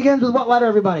centipede begins with what letter,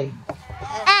 everybody?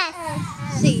 S.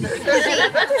 C.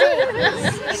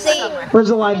 C. Where's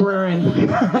the librarian?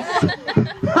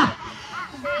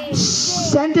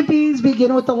 Centipedes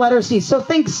begin with the letter C. So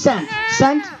think cent.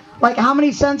 Cent, like how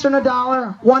many cents are in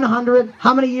 $1? 100.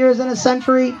 How many years in a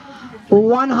century?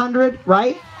 100,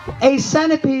 right? A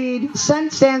centipede,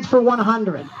 cent stands for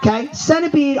 100, okay?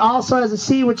 Centipede also has a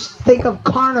C, which think of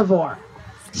carnivore.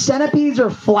 Centipedes are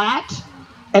flat,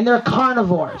 and they're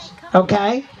carnivores,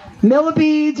 okay?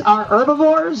 Millipedes are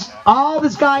herbivores. All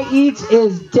this guy eats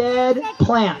is dead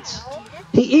plants.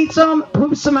 He eats them,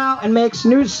 poops them out, and makes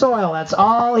new soil. That's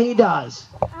all he does.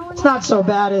 It's not so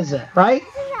bad, is it, right?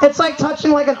 It's like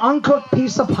touching like an uncooked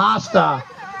piece of pasta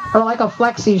or like a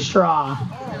flexi straw.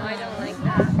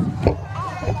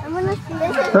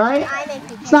 Right?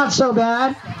 It's not so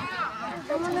bad.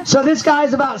 So this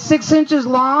guy's about 6 inches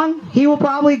long. He will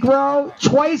probably grow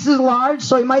twice as large,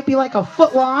 so he might be like a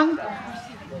foot long.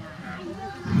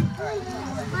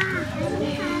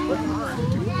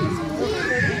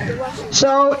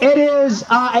 So it is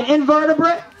an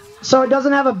invertebrate, so it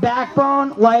doesn't have a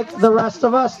backbone like the rest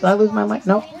of us. Did I lose my mic?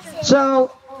 Nope.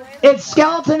 So its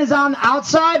skeleton is on the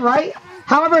outside, right?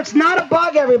 However, it's not a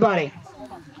bug, everybody.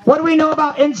 What do we know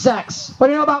about insects? What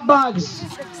do you know about bugs?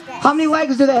 How many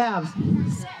legs do they have?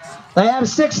 They have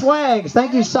 6 legs.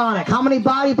 Thank you, Sonic. How many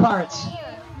body parts?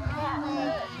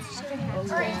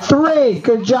 3.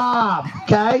 Good job.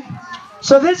 Okay.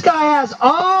 So this guy has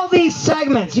all these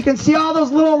segments. You can see all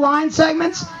those little line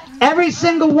segments. Every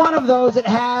single one of those, it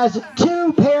has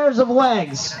 2 pairs of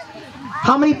legs.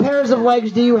 How many pairs of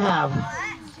legs do you have?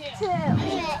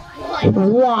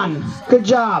 1. Good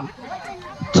job.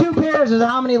 2 pairs is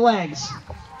how many legs?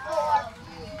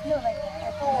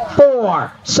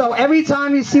 4. So every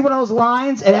time you see one of those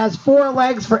lines, it has 4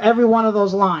 legs for every one of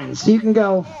those lines. So you can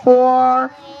go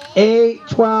 4, 8,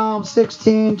 12,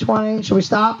 16, 20. Should we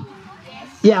stop?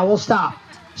 Yeah, we'll stop.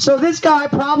 So this guy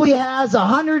probably has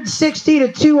 160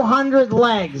 to 200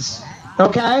 legs.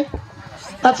 Okay?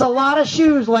 That's a lot of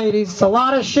shoes, ladies. It's a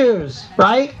lot of shoes.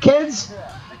 Right? Kids?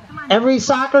 Every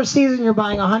soccer season, you're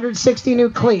buying 160 new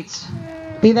cleats.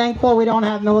 Be thankful we don't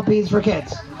have millipedes for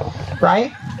kids,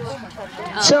 right?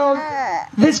 So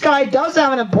this guy does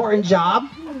have an important job.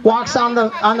 Walks on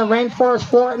the rainforest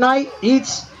floor at night,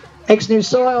 eats, makes new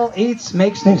soil, eats,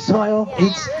 makes new soil,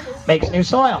 eats, makes new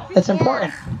soil. It's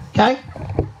important, okay?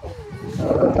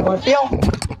 Want to feel?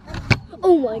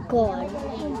 Oh my God.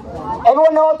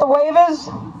 Everyone know what the wave is?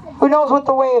 Who knows what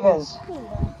the wave is?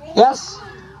 Yes?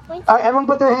 All right, everyone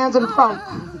put their hands in front.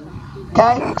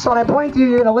 Okay, so when I point to you,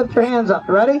 you're going to lift your hands up.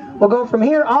 You ready? We'll go from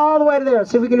here all the way to there.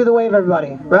 See if we can do the wave,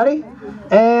 everybody. Ready?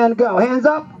 And go. Hands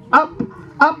up, up,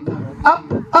 up,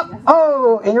 up, up.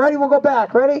 Oh, and you ready? We'll go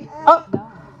back. Ready? Up,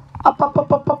 up, up,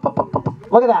 up, up, up, up, up,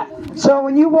 up. Look at that. So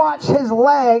when you watch his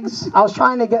legs, I was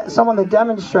trying to get someone to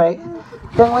demonstrate.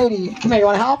 Young lady, come here. You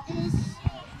want to help?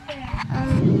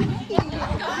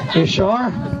 You sure?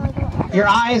 Your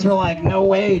eyes were like, no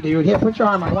way, dude. Here, put your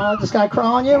arm on. You want to let this guy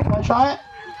crawl on you? Want to try it?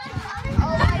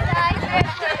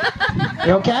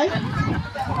 You okay?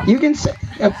 You can sit.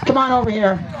 Come on over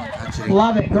here.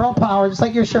 Love it. Girl power, just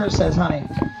like your shirt says, honey.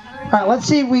 All right, let's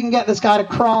see if we can get this guy to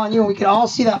crawl on you and we can all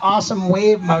see that awesome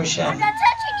wave motion. I'm not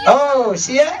touching you. Oh,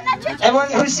 see it?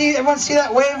 Everyone see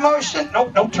that wave motion?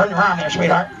 Nope, nope, turn your arm there,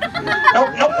 sweetheart.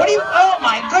 Nope, nope. What are you? Oh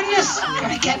my goodness. You're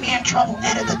gonna get me in trouble.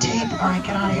 Edit the tape. All right,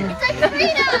 get out of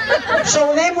here. So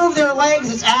when they move their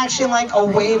legs, it's actually like a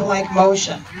wave-like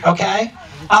motion, okay?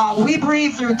 We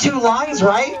breathe through 2 lungs,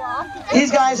 right?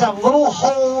 These guys have little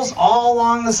holes all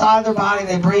along the side of their body.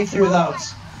 They breathe through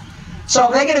those. So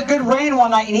if they get a good rain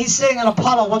one night and he's sitting in a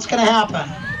puddle, what's going to happen?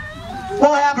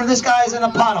 What will happen if this guy's in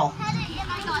a puddle?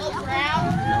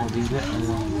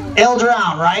 He'll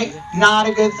drown, right? Not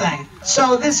a good thing.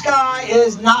 So this guy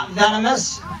is not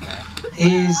venomous.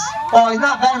 He's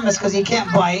not venomous because he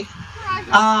can't bite.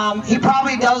 He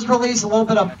probably does release a little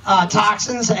bit of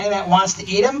toxins to anything that wants to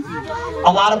eat him.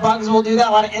 A lot of bugs will do that.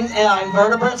 A lot of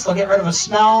invertebrates, they'll get rid of a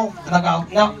smell, and they'll go,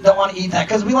 no, don't want to eat that.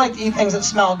 Because we like to eat things that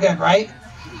smell good, right?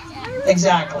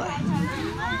 Exactly.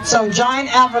 So giant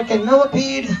African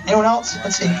millipede. Anyone else?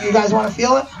 Let's see. You guys want to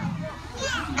feel it?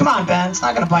 Come on, Ben. It's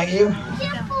not going to bite you.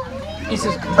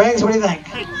 Briggs, what do you think?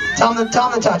 Tell him to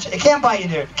touch it. It can't bite you,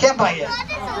 dude. It can't bite you.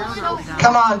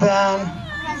 Come on, Ben.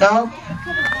 No?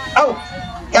 Oh,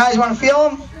 guys, want to feel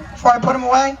him before I put him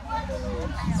away?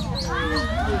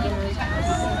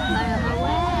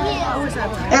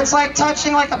 It's like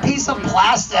touching like a piece of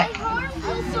plastic,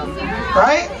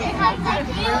 right?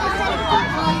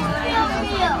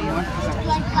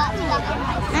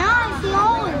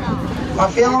 Want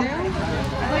to feel him?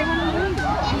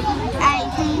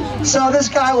 So this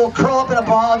guy will curl up in a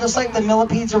ball just like the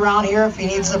millipedes around here if he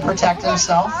needs to protect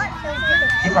himself.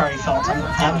 You've already felt him,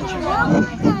 haven't you?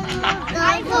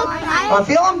 Want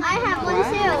to feel him? I have one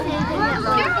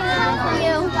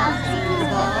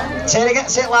too. Say it again.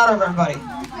 Say it louder for everybody.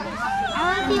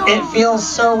 It feels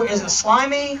so. Is it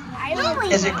slimy?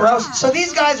 Is it gross? So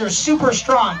these guys are super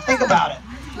strong. Think about it.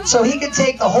 So he could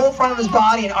take the whole front of his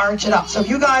body and arch it up. So if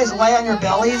you guys lay on your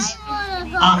bellies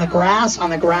on the grass, on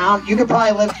the ground, you could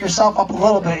probably lift yourself up a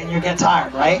little bit and you get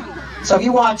tired, right? So if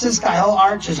you watch this guy, he'll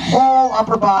arch his whole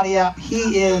upper body up.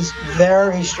 He is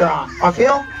very strong. I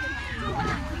feel?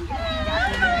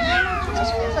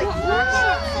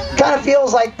 Kind of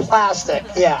feels like plastic.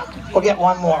 Yeah. We'll get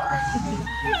one more.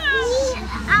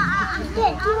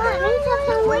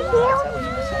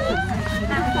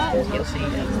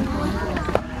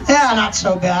 Yeah, not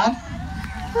so bad.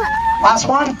 Last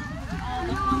one?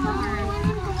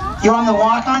 You want him to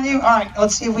walk on you? All right,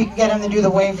 let's see if we can get him to do the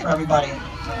wave for everybody.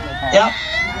 Yep.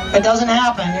 If it doesn't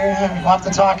happen, we'll have to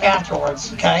talk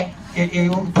afterwards, okay?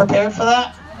 You prepared for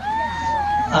that?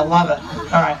 I love it.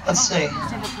 All right, let's see.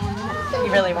 He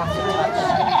really wants to touch.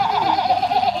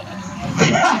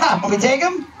 Can we take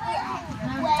him?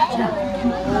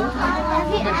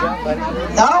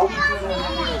 No?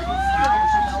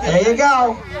 There you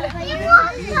go.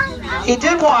 He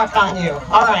did walk on you.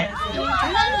 All right.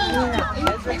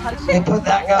 They put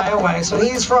that guy away. So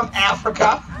he's from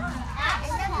Africa.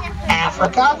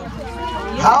 Africa.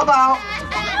 How about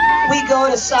we go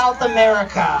to South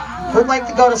America? Who'd like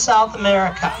to go to South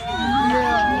America?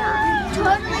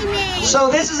 So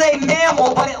this is a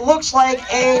mammal, but it looks like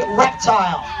a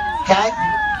reptile. Okay?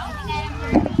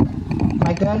 Am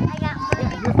I good?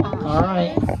 All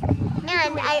right.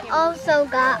 And I also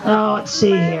got Let's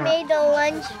see here. made a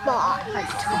lunchbox.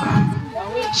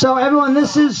 So everyone,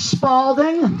 this is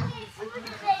Spaulding.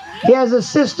 He has a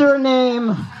sister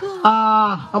named,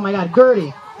 oh my God,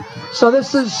 Gertie. So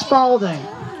this is Spaulding.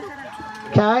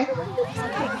 Okay?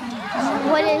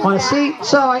 What is Want to that? see?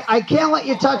 So I can't let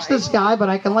you touch this guy, but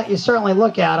I can let you certainly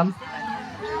look at him.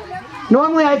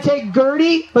 Normally I take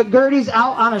Gertie, but Gertie's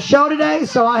out on a show today,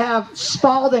 so I have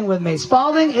Spaulding with me.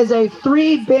 Spaulding is a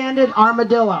three-banded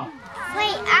armadillo.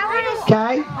 Wait, I want to.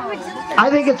 Okay? I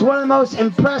think it's one of the most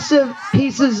impressive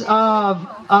pieces of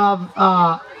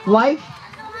life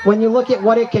when you look at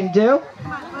what it can do.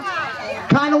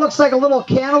 Kind of looks like a little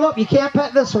cantaloupe. You can't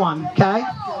pet this one, okay?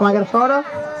 Can I get a photo?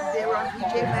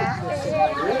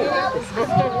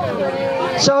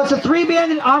 So it's a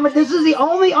three-banded armadillo. This is the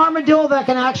only armadillo that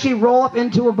can actually roll up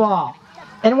into a ball.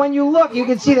 And when you look, you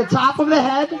can see the top of the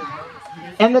head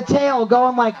and the tail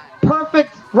going like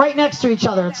perfect right next to each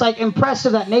other. It's like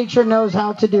impressive that nature knows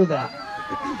how to do that.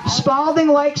 Spaulding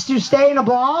likes to stay in a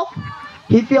ball.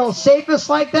 He feels safest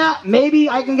like that. Maybe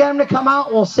I can get him to come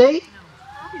out. We'll see.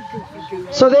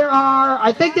 So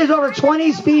I think there's over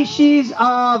 20 species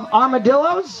of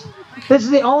armadillos. This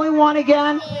is the only one,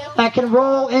 again, that can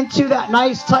roll into that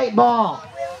nice tight ball.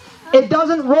 It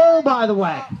doesn't roll, by the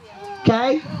way.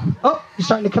 Okay? Oh, he's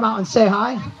starting to come out and say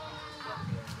hi.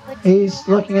 He's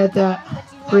looking at that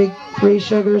three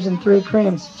sugars and 3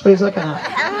 creams. That's what he's looking at.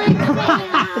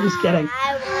 Just kidding.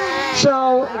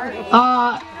 So,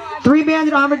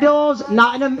 three-banded armadillos,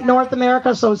 not in North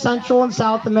America, so Central and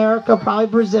South America, probably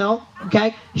Brazil.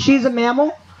 Okay? She's a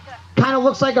mammal. Kind of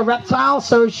looks like a reptile,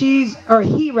 so he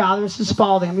rather, this is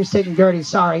Spaulding, I'm just taking Gertie,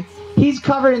 sorry. He's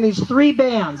covered in these 3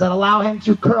 bands that allow him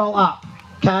to curl up,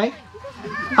 okay?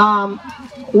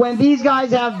 When these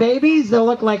guys have babies, they'll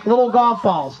look like little golf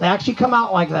balls. They actually come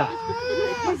out like that.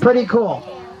 Pretty cool.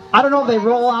 I don't know if they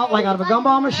roll out like out of a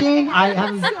gumball machine.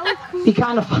 It'd be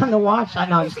kind of fun to watch. No,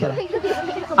 I'm just kidding.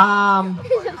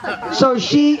 So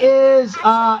she is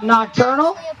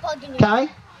nocturnal, okay?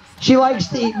 She likes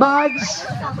to eat bugs.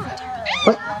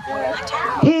 But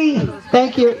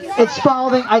thank you, it's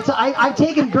Spaulding. I've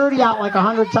taken Gertie out like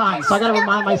 100 times, so I gotta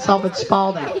remind myself it's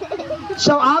Spaulding.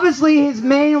 So obviously his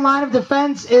main line of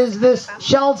defense is this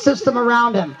shelled system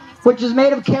around him, which is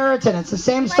made of keratin. It's the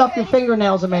same stuff your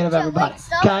fingernails are made of, everybody,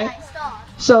 okay?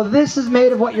 So this is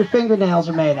made of what your fingernails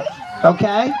are made of,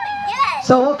 okay?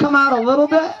 So he'll come out a little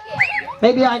bit.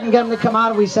 Maybe I can get him to come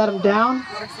out if we set him down.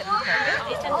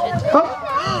 Oh.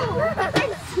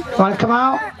 Want to come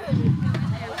out?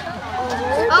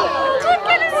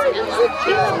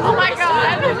 Oh my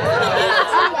God!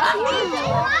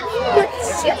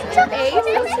 See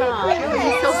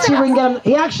if we can get him.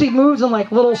 He actually moves in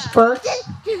like little spurts.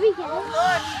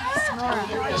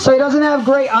 So he doesn't have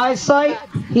great eyesight.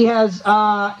 He has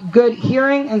good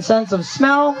hearing and sense of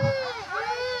smell.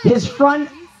 His front,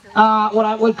 what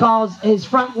I would call his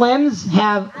front limbs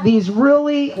have these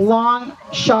really long,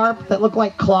 sharp, that look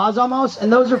like claws almost,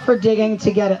 and those are for digging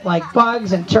to get at like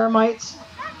bugs and termites.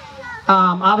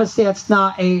 Obviously that's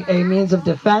not a means of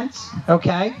defense,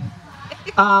 okay?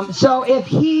 So if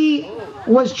he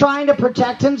was trying to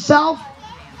protect himself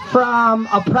from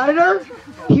a predator,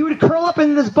 he would curl up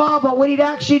in this ball, but what he'd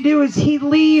actually do is he'd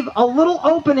leave a little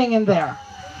opening in there.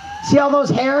 See all those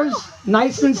hairs?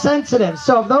 Nice and sensitive.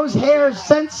 So if those hairs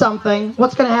sense something,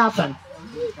 what's going to happen?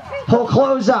 He'll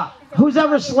close up. Who's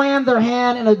ever slammed their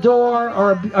hand in a door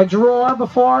or a drawer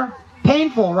before?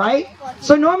 Painful, right?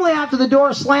 So normally after the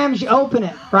door slams, you open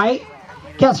it, right?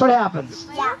 Guess what happens?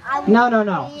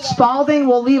 No. Spaulding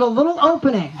will leave a little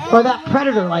opening for that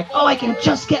predator, like, oh, I can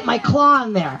just get my claw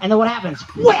in there. And then what happens?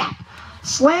 Whap!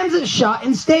 Slams it shut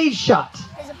and stays shut.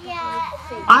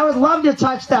 I would love to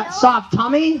touch that soft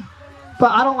tummy, but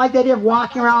I don't like the idea of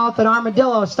walking around with an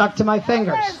armadillo stuck to my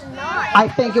fingers. I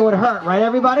think it would hurt, right,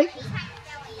 everybody?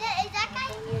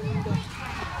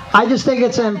 I just think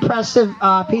it's an impressive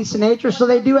piece of nature. So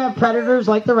they do have predators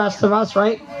like the rest of us,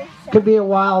 right? Could be a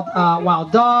wild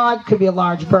dog, could be a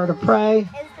large bird of prey.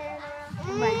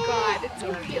 Oh my God, it's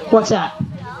so cute. What's that?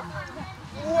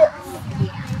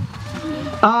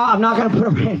 I'm not going to put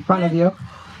him right in front of you.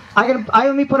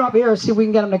 Let me put him up here and see if we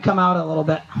can get him to come out a little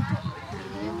bit.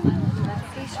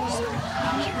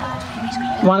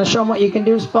 Want to show him what you can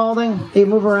do, Spaulding? You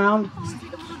move around.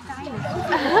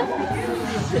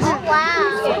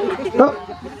 Oh.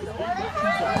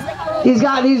 He's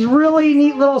got these really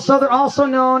neat little, so they're also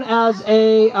known as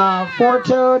a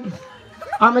four-toed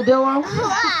armadillo.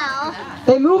 Wow.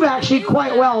 They move actually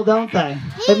quite well, don't they?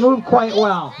 They move quite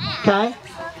well, okay?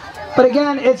 But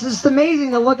again, it's just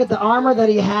amazing to look at the armor that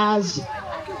he has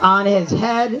on his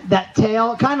head, that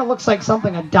tail. It kind of looks like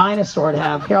something a dinosaur would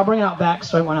have. Here, I'll bring it out back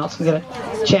so everyone else can get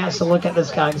a chance to look at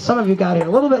this guy. Some of you got here a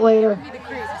little bit later.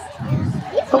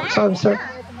 Oh, sorry, sir.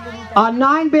 A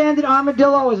 9-banded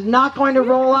armadillo is not going to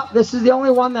roll up. This is the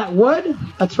only one that would.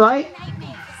 That's right.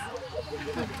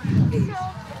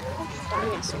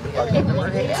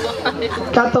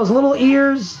 Got those little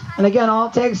ears. And again, all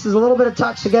it takes is a little bit of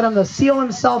touch to get him to seal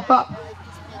himself up.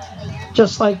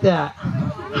 Just like that.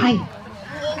 Hi.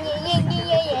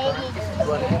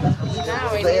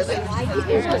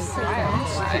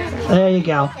 There you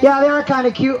go. Yeah, they are kind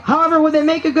of cute. However, would they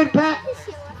make a good pet?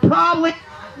 Probably.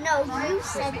 No, you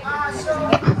said Did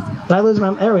I lose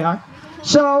my... There we are.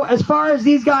 So, as far as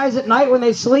these guys at night, when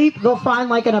they sleep, they'll find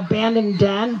like an abandoned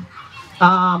den.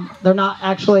 They're not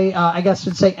actually, I guess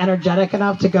you'd say, energetic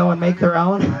enough to go and make their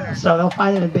own. So they'll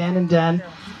find an abandoned den,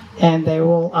 and they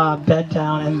will bed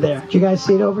down in there. Do you guys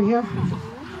see it over here?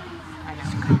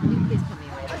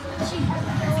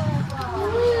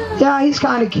 Yeah, he's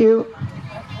kind of cute.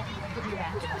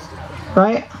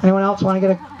 Right? Anyone else want to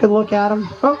get a good look at him?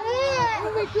 Oh.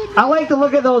 I like to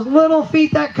look at those little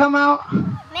feet that come out.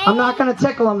 I'm not going to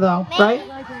tickle them, though, right?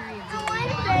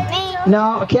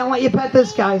 No, I can't let you pet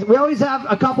this guy. We always have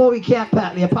a couple we can't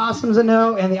pet. The opossum's a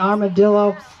no, and the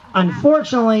armadillo,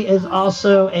 unfortunately, is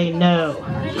also a no.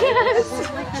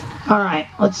 All right,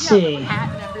 let's see.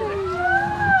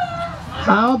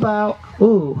 How about,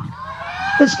 ooh,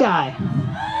 this guy.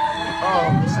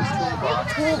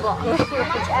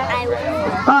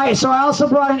 All right, so I also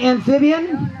brought an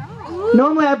amphibian.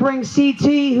 Normally I bring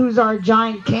CT, who's our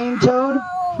giant cane toad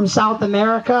from South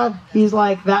America. He's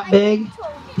like that big.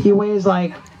 He weighs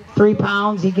like 3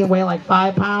 pounds. He can weigh like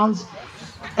 5 pounds.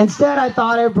 Instead, I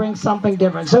thought I'd bring something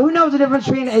different. So who knows the difference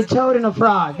between a toad and a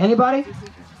frog? Anybody?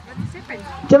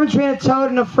 Difference between a toad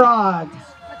and a frog.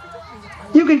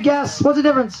 You could guess. What's the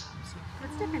difference?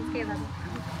 What's the difference, Caleb?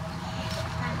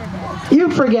 You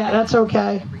forget. That's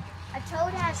okay. A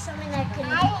toad has something that can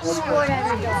squirt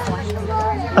out a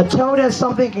dog. A toad has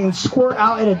something that can squirt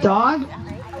out at a dog?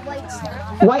 white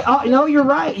stuff. White, oh, no, you're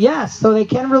right. Yes, so they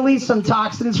can release some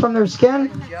toxins from their skin.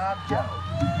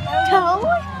 Toad?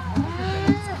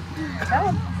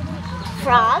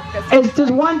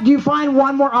 Frog? Do you find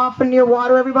one more often near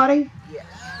water, everybody?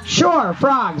 Sure,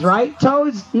 frogs, right?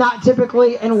 Toads, not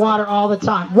typically in water all the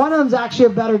time. One of them's actually a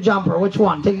better jumper. Which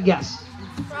one? Take a guess.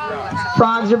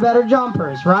 Frogs are better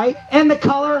jumpers, right? And the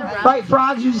color, right?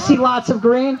 Frogs, you see lots of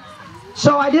green.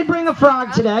 So I did bring a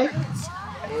frog today.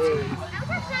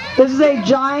 This is a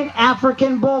giant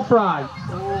African bullfrog.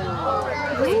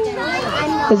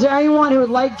 Is there anyone who would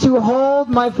like to hold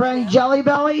my friend Jelly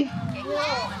Belly?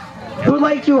 Who would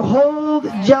like to hold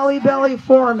Jelly Belly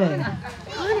for me?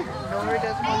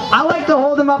 I like to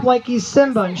hold him up like he's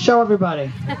Simba and show everybody.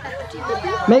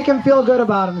 Make him feel good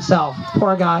about himself.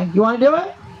 Poor guy. You want to do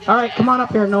it? All right, come on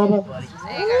up here, Noble.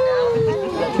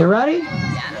 You ready?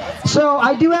 So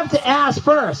I do have to ask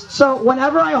first. So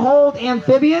whenever I hold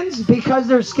amphibians, because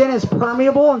their skin is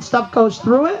permeable and stuff goes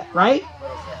through it, right?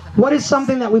 What is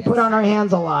something that we put on our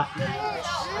hands a lot?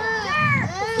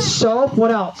 Soap.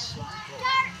 What else?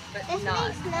 This makes no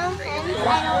sense.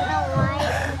 I don't know why.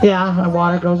 Yeah,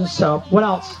 water goes with soap. What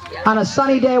else? On a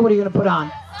sunny day, what are you going to put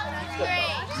on?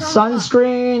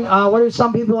 Sunscreen. What do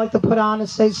some people like to put on to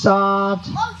stay soft?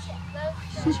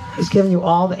 He's giving you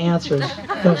all the answers.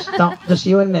 Just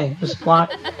you and me. Just block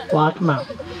them out.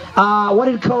 What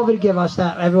did COVID give us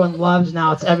that everyone loves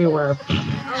now? It's everywhere.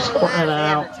 Squirt it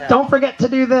out. Don't forget to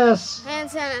do this. Hand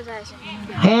sanitizer.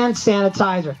 Hand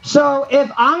sanitizer. So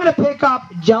if I'm going to pick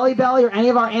up Jelly Belly or any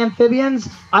of our amphibians,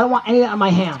 I don't want any of that on my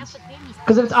hands.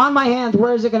 Because if it's on my hands,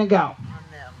 where is it going to go?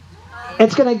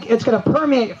 It's gonna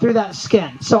permeate through that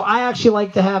skin. So I actually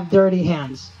like to have dirty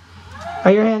hands.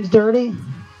 Are your hands dirty?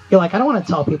 You're like, I don't want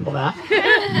to tell people that.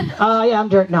 Yeah, I'm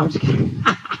dirty. No, I'm just kidding.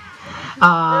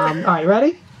 All right,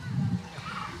 ready?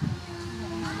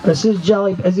 This is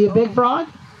Jelly. Is he a big frog?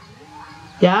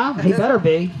 Yeah, he better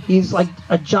be. He's like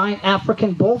a giant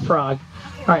African bullfrog.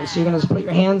 All right, so you're gonna just put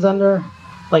your hands under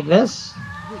like this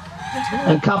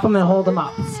and cup them and hold them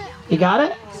up. You got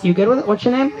it? You good with it? What's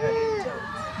your name?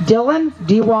 Dylan,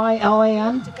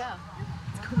 D-Y-L-A-N.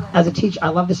 As a teacher, I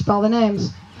love to spell the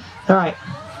names. All right.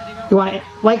 You want it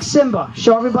like Simba?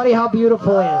 Show everybody how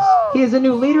beautiful he is. He is the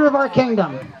new leader of our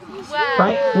kingdom.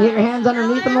 Right? You get your hands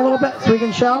underneath him a little bit so we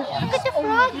can show.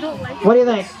 What do you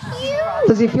think?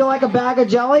 Does he feel like a bag of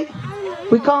jelly?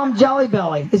 We call him Jelly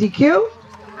Belly. Is he cute?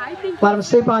 Let him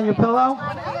sleep on your pillow?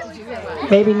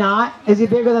 Maybe not. Is he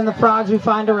bigger than the frogs we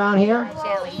find around here?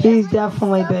 He's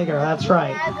definitely bigger. That's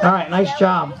right. All right, nice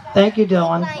job. Thank you,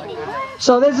 Dylan.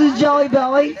 So this is Jelly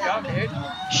Belly.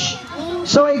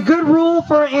 So a good rule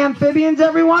for amphibians,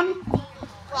 everyone.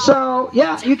 So,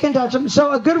 yeah, you can touch them.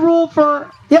 So a good rule for...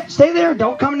 Yep, stay there.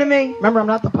 Don't come to me. Remember, I'm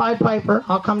not the Pied Piper.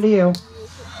 I'll come to you.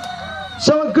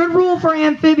 So a good rule for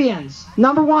amphibians.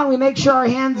 Number one, we make sure our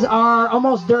hands are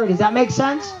almost dirty. Does that make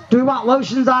sense? Do we want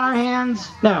lotions on our hands?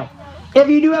 No. If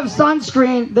you do have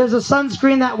sunscreen, there's a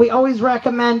sunscreen that we always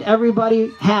recommend everybody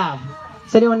have.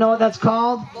 Does anyone know what that's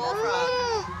called?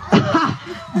 Bullfrog.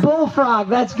 Bullfrog,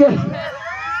 that's good.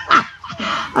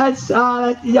 That's,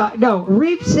 yeah, no,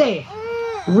 Reef Safe.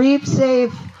 Reef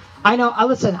Safe. I know,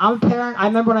 listen, I'm a parent. I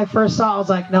remember when I first saw it, I was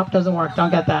like, nope, doesn't work.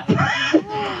 Don't get that.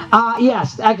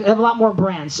 Yes, I have a lot more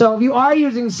brands. So if you are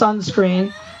using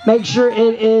sunscreen, make sure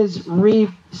it is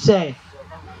Reef Safe.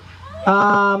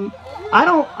 I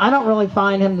don't really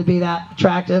find him to be that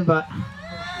attractive, but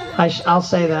I'll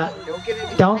say that.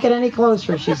 Don't get any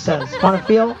closer, she says. Want to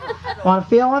feel him? I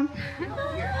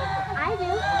do.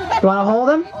 You want to hold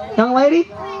him, young lady?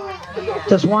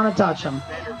 Just want to touch him.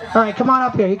 All right, come on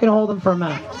up here. You can hold him for a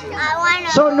minute. I want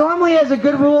to. So normally, as a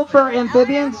good rule for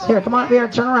amphibians, here, come on up here,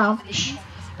 turn around. Shh.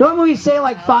 Normally we say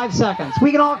like 5 seconds.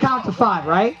 We can all count to 5,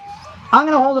 right? I'm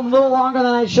going to hold him a little longer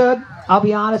than I should. I'll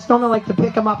be honest. Normally I like to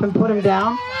pick him up and put him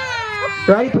down.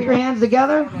 You ready? Put your hands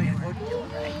together.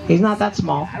 He's not that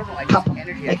small. Cup him.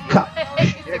 Make a cup.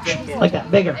 Like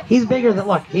that. Bigger. He's bigger than,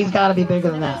 look, he's got to be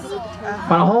bigger than that.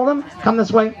 Want to hold him? Come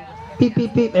this way. Peep,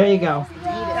 peep, peep. There you go.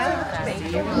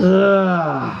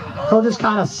 Ugh. He'll just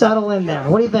kind of settle in there.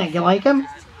 What do you think? You like him?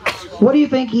 What do you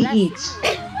think he eats?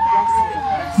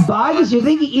 Bugs? You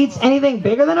think he eats anything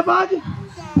bigger than a bug?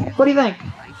 What do you think?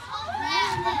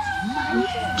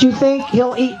 Do you think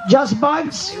he'll eat just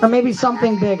bugs or maybe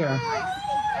something bigger?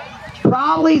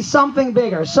 Probably something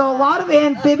bigger. So a lot of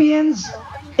amphibians,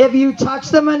 if you touch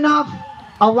them enough,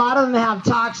 a lot of them have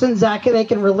toxins that they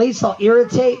can release. They'll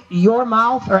irritate your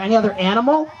mouth or any other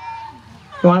animal.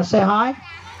 You want to say hi?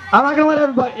 I'm not going to let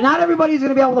everybody, not everybody's going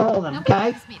to be able to hold them,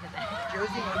 okay?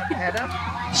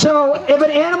 So if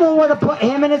an animal were to put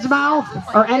him in its mouth,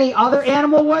 or any other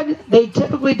animal would, they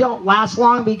typically don't last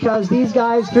long because these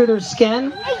guys, through their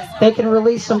skin, they can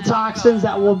release some toxins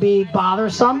that will be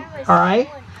bothersome, all right?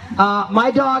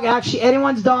 My dog, actually,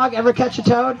 anyone's dog ever catch a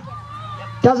toad?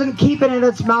 Doesn't keep it in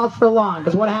its mouth for long,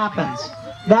 because what happens?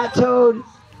 That toad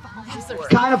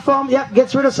kind of foam,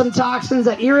 gets rid of some toxins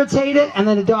that irritate it, and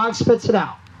then the dog spits it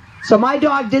out. So my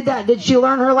dog did that. Did she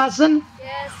learn her lesson?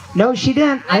 Yes. No, she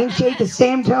didn't. I think she ate the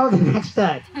same toad the next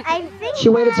day. I think She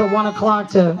waited till 1 o'clock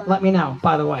to let me know,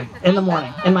 by the way, in the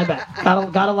morning, in my bed.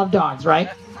 Gotta love dogs, right?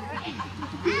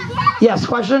 Yes,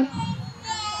 question?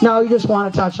 No, you just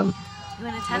want to touch them. You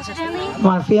want to touch it, Ellie? You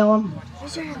want to feel them?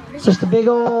 Just a big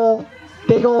old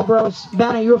gross.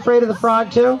 Ben, are you afraid of the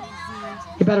frog too?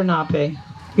 You better not be.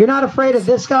 You're not afraid of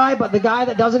this guy, but the guy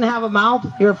that doesn't have a mouth,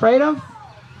 you're afraid of?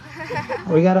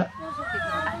 We gotta...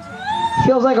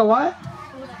 Feels like a what?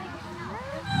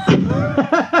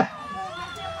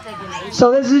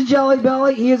 So this is Jelly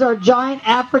Belly. He is our giant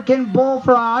African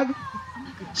bullfrog.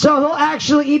 So he'll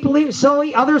actually eat,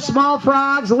 other small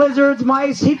frogs, lizards,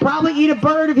 mice. He'd probably eat a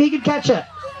bird if he could catch it.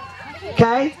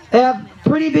 Okay? They have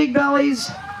pretty big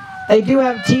bellies. They do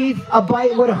have teeth. A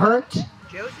bite would hurt.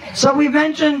 So we've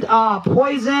mentioned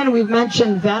poison. We've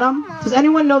mentioned venom. Does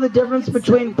anyone know the difference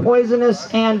between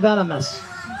poisonous and venomous?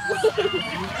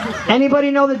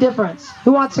 Anybody know the difference?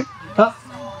 Who wants to... Oh.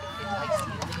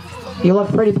 You look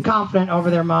pretty confident over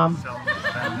there, Mom.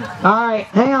 All right,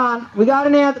 hang on. We got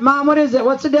an answer. Mom, what is it?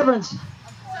 What's the difference?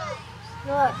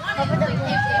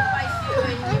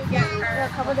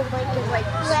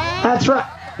 That's right.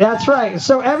 That's right.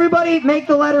 So everybody make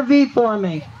the letter V for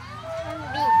me.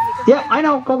 Yep, I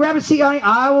know. Go grab a seat, honey.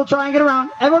 I will try and get around.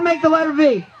 Everyone make the letter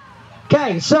V.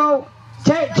 Okay, so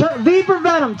V for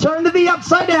venom. Turn the V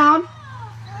upside down.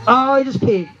 Oh, he just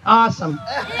peed. Awesome.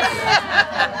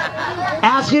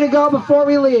 Ask you to go before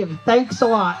we leave. Thanks a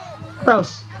lot.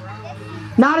 Gross.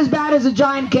 Not as bad as a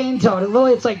giant cane toad.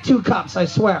 Literally, it's like 2 cups, I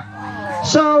swear.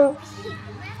 So,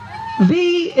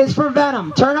 V is for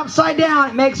venom. Turn upside down,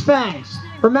 it makes fangs.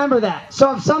 Remember that.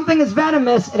 So if something is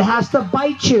venomous, it has to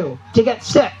bite you to get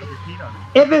sick.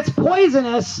 If it's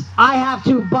poisonous, I have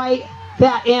to bite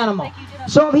that animal.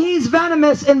 So if he's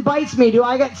venomous and bites me, do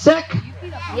I get sick?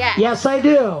 Yes. Yes, I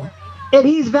do. If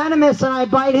he's venomous and I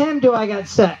bite him, do I get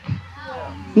sick?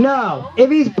 No. If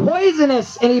he's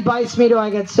poisonous and he bites me, do I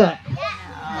get sick?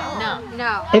 No.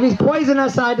 No. If he's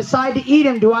poisonous and I decide to eat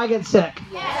him, do I get sick?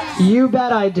 Yes. You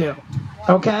bet I do.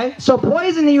 Okay? So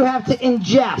poison you have to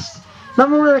ingest.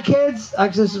 Remember when we were kids?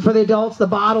 Actually, this is for the adults, the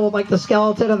bottle with like the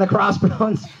skeleton and the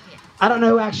crossbones. I don't know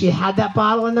who actually had that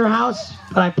bottle in their house,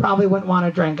 but I probably wouldn't want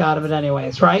to drink out of it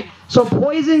anyways, right? So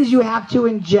poisons you have to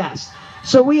ingest.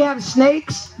 So we have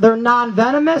snakes. They're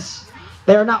non-venomous.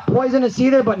 They're not poisonous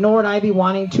either, but nor would I be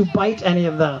wanting to bite any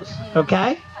of those.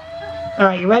 Okay? All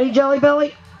right, you ready, Jelly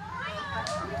Belly?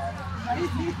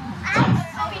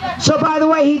 So by the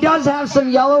way, he does have some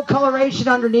yellow coloration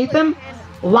underneath him.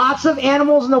 Lots of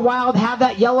animals in the wild have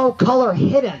that yellow color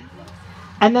hidden.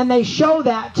 And then they show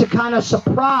that to kind of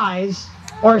surprise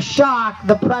or shock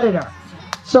the predator.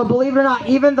 So believe it or not,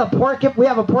 even the porcupine, we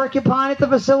have a porcupine at the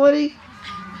facility.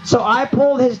 So I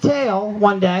pulled his tail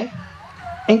one day,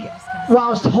 and well, I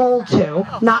was told to,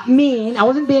 not mean, I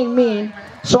wasn't being mean.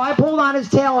 So I pulled on his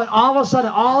tail, and all of a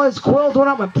sudden, all his quills went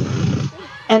up,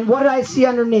 and what did I see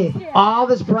underneath? All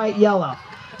this bright yellow.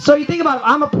 So you think about it,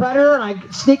 I'm a predator, and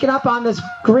I'm sneaking up on this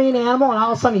green animal, and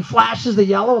all of a sudden he flashes the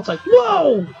yellow. It's like,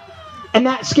 whoa! And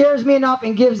that scares me enough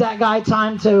and gives that guy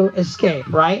time to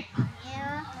escape, right?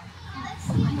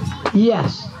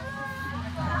 Yes.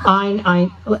 Honey,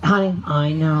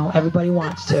 I know. Everybody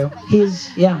wants to.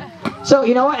 Yeah. So,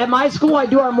 you know what? At my school, I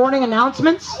do our morning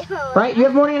announcements, right? You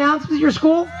have morning announcements at your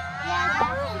school?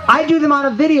 I do them on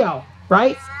a video,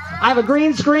 right? I have a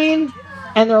green screen,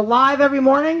 and they're live every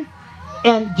morning.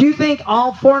 And do you think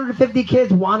all 450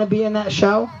 kids want to be in that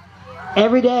show?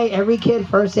 Every day, every kid,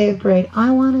 1st, 8th grade, I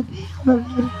want to be on the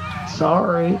video.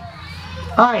 Sorry.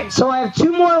 All right, so I have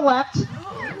 2 more left,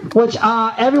 which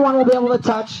everyone will be able to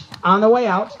touch on the way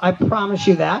out. I promise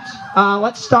you that.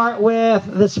 Let's start with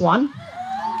this one.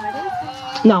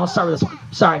 No, let's start with this one.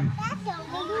 Sorry.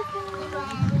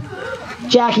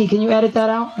 Jackie, can you edit that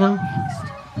out? No?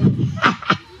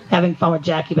 Having fun with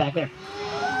Jackie back there.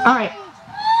 All right.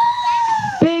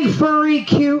 Big, furry,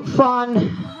 cute,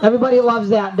 fun. Everybody loves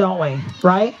that, don't we?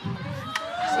 Right?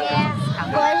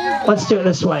 Yeah. Let's do it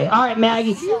this way. All right,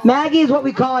 Maggie. Maggie is what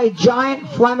we call a giant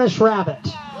Flemish rabbit.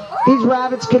 These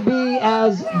rabbits could be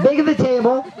as big as the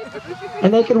table,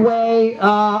 and they could weigh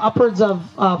upwards of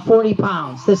 40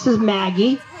 pounds. This is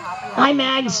Maggie. Hi,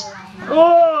 Mags.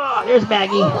 Oh, there's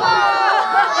Maggie.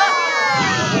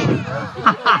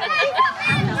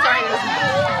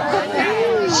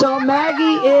 So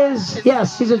Maggie is,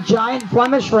 yes, she's a giant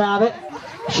Flemish rabbit.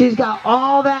 She's got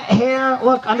all that hair,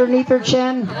 look, underneath her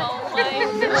chin.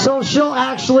 So she'll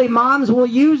actually, moms will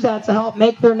use that to help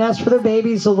make their nest for their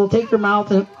babies. So they'll take their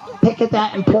mouth and pick at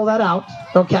that and pull that out,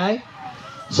 okay?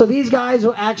 So these guys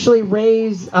were actually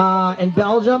raised in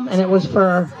Belgium, and it was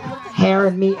for hair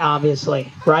and meat,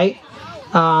 obviously, right?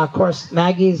 Of course,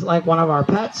 Maggie's like one of our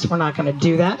pets. We're not going to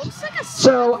do that.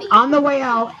 So on the way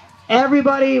out,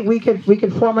 everybody, we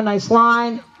could form a nice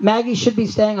line. Maggie should be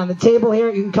staying on the table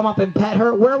here. You can come up and pet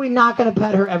her. Where are we not going to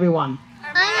pet her, everyone?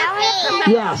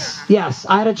 Yes, yes.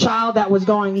 I had a child that was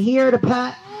going here to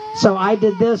pet, so I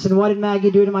did this, and what did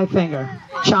Maggie do to my finger?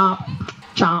 Chomp,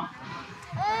 chomp.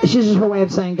 It's just her way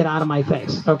of saying get out of my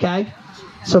face, okay?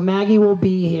 So Maggie will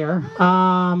be here.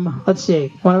 Let's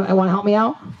see. Want to help me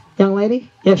out, young lady?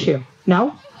 Yes, you.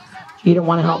 No? You don't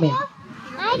want to help me out?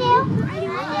 I do.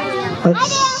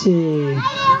 Let's see.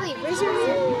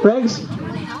 Riggs,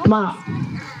 come on up.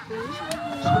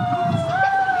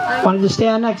 Want to just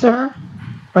stand next to her?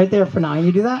 Right there for now.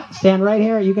 You do that? Stand right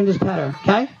here. You can just pet her.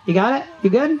 Okay? You got it? You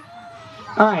good?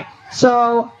 All right.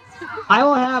 So I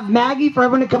will have Maggie for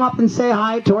everyone to come up and say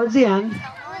hi towards the end.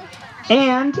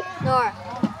 And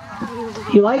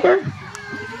you like her?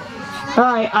 All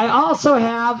right. I also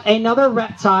have another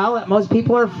reptile that most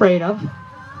people are afraid of.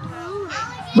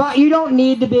 But you don't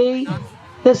need to be.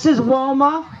 This is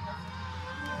Wilma.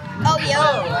 Oh,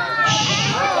 yo.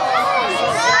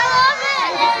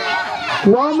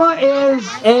 Wilma is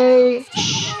a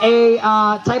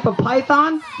type of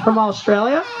python from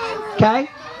Australia. Okay.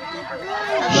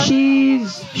 She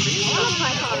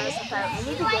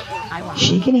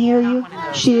can hear you.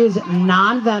 She is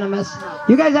non-venomous.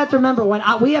 You guys have to remember, when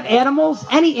we have animals,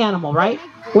 any animal, right?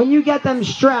 When you get them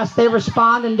stressed, they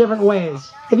respond in different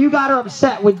ways. If you got her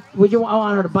upset, would you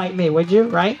want her to bite me, would you,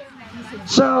 right?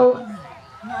 So,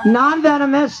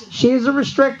 non-venomous, she's a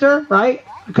restrictor, right?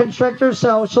 A constrictor,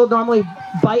 so she'll normally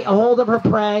bite a hold of her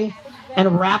prey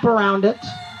and wrap around it,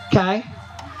 okay?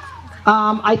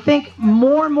 I think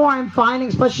more and more I'm finding,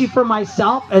 especially for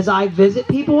myself, as I visit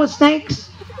people with snakes,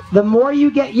 the more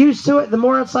you get used to it, the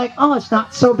more it's like, oh, it's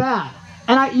not so bad.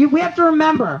 And we have to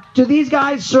remember, do these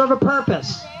guys serve a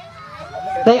purpose?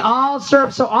 They all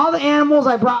serve, so all the animals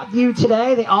I brought you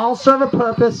today, they all serve a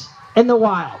purpose in the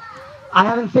wild. I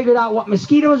haven't figured out what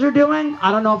mosquitoes are doing.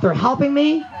 I don't know if they're helping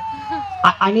me.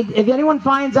 I need, if anyone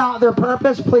finds out their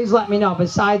purpose, please let me know,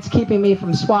 besides keeping me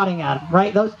from swatting at them,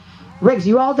 right? Those, Riggs,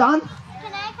 you all done?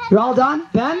 You're all done?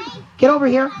 Ben, get over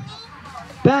here.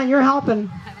 Ben, you're helping,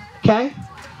 okay?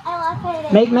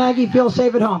 Make Maggie feel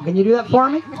safe at home. Can you do that for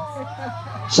me?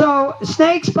 So,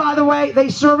 snakes, by the way, they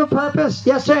serve a purpose.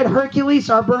 Yesterday I had Hercules,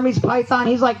 our Burmese python.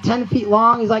 He's like 10 feet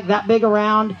long. He's like that big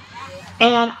around.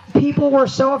 And people were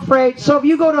so afraid. So if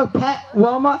you go to a pet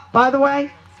Wilma, by the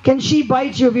way, can she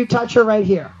bite you if you touch her right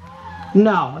here?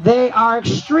 No. They are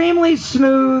extremely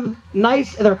smooth,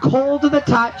 nice. They're cold to the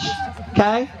touch,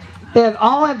 okay? They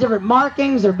all have different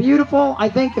markings. They're beautiful. I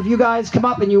think if you guys come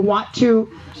up and you want to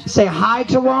say hi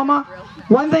to Wilma,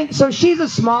 one thing, so she's a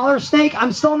smaller snake.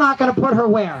 I'm still not going to put her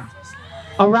where?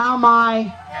 Around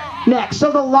my neck.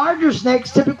 So the larger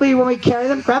snakes, typically when we carry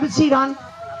them, grab a seat on.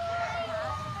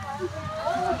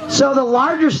 So the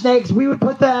larger snakes, we would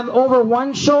put them over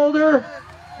one shoulder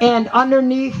and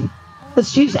underneath.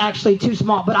 She's actually too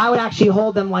small, but I would actually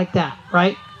hold them like that,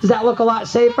 right? Does that look a lot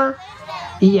safer?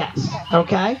 Yes.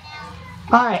 Okay.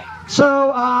 All right.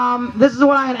 So this is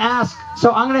what I'm going to ask.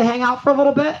 So I'm going to hang out for a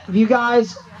little bit. If you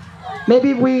guys,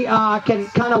 maybe we can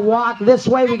kind of walk this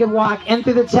way. We can walk in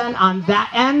through the tent on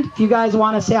that end. If you guys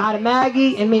want to say hi to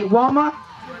Maggie and meet Wilma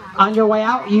on your way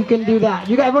out, you can do that.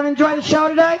 You guys, everyone enjoy the show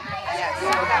today?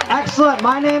 Excellent.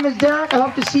 My name is Derek. I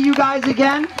hope to see you guys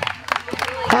again.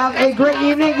 Have a great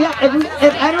evening. Yeah,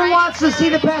 if anyone wants to see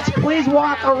the pets, please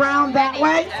walk around that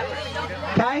way.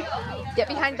 Okay? Get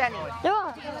behind Benny. You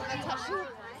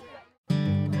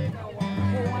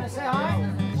want to say hi?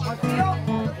 Want to feel?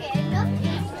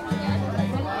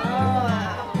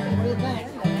 What do you think?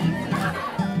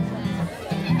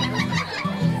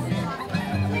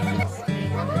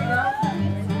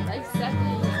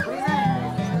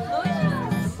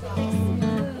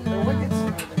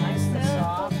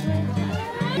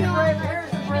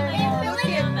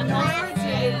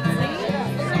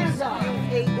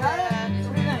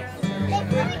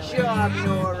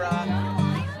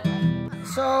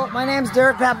 So my name's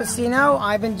Derek Pappaceno.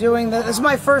 I've been doing this. This is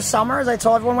my first summer, as I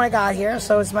told everyone when I got here.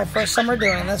 So it's my first summer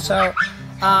doing this. So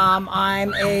I'm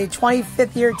a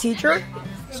 25th year teacher,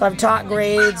 So I've taught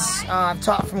grades, I've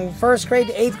taught from 1st grade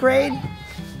to 8th grade.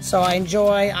 So I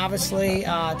enjoy, obviously,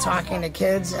 talking to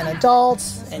kids and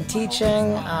adults and teaching.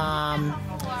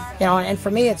 You know, and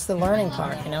for me, it's the learning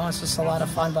part. You know, it's just a lot of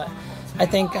fun. But I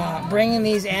think bringing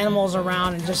these animals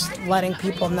around and just letting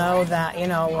people know that, you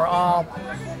know, we're all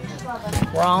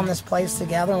in this place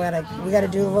together. We got to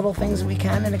do the little things we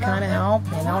can to kind of help.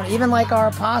 You know, even like our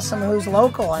opossum, who's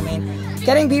local. I mean,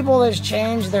 getting people to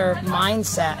change their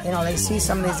mindset. You know, they see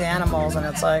some of these animals and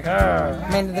it's like, I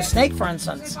mean, the snake, for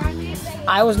instance.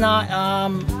 I was not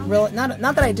really, not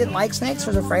that I didn't like snakes, I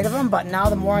was afraid of them, but now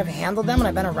the more I've handled them and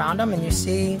I've been around them and you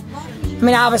see, I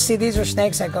mean, obviously these are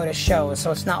snakes that go to shows,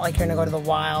 so it's not like you're going to go to the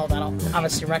wild. I don't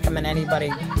obviously recommend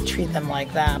anybody treat them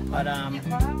like that, but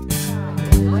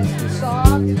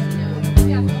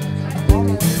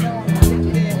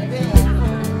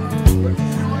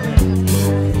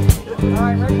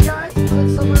Alright, ready guys?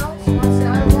 Let's someone else. Want to say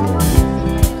hi to Wilma?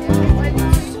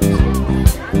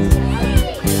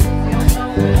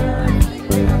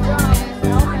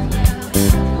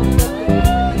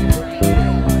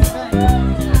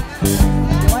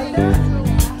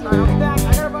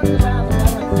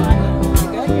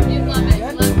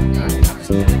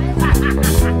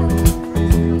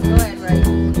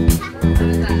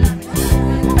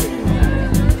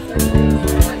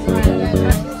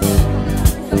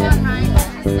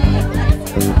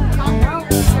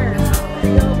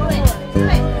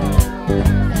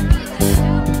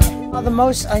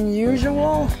 Most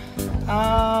unusual,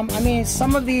 I mean,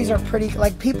 some of these are pretty,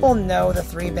 like, people know the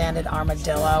Three Banded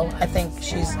Armadillo. I think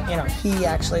she's, you know, he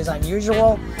actually is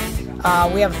unusual.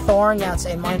 We have Thorn, that's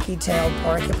a monkey-tailed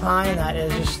porcupine. That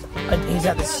is just, he's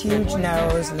got this huge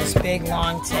nose and this big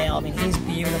long tail. I mean, he's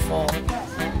beautiful.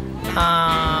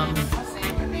 I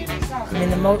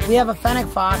mean, we have a fennec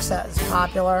fox that is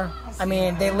popular. I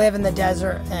mean, they live in the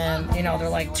desert and, you know, they're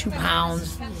like 2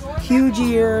 pounds, huge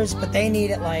ears, but they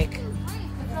need it like.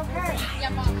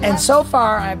 And so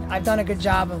far, I've done a good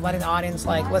job of letting the audience,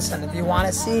 like, listen, if you want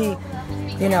to see,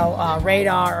 you know,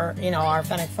 Radar or, you know, our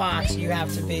fennec fox, you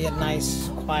have to be a nice,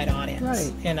 quiet audience,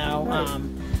 right. You know. Right.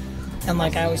 And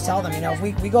like I always tell them, you know, if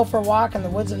we go for a walk in the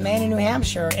woods of Maine and New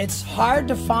Hampshire, it's hard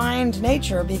to find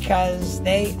nature because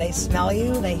they smell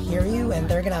you, they hear you, and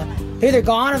they're either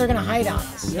gone or they're gonna hide on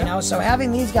us, you know. So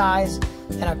having these guys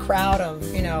in a crowd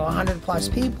of, you know, 100+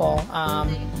 people,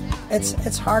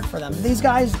 it's hard for them. These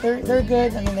guys, they're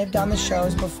good. I mean, they've done the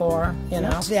shows before, you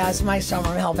know. So yeah, it's my summer.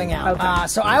 I'm helping out. Okay.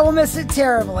 So I will miss it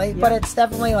terribly, but it's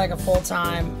definitely like a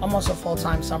full-time, almost a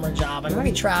full-time summer job. I mean,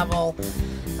 we travel.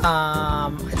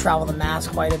 I travel to Mass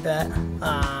quite a bit.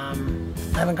 I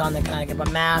haven't gone to Connecticut, but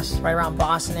Mass, right around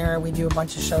Boston area, we do a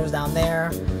bunch of shows down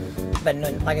there. But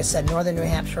like I said, northern New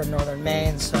Hampshire, northern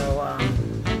Maine, so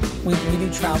we do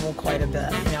travel quite a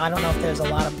bit. You know, I don't know if there's a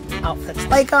lot of outfits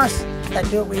like us that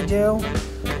do what we do.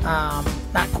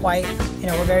 Not quite. You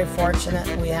know, we're very fortunate.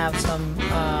 We have some,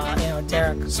 you know,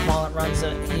 Derek Smollett runs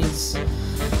it. He's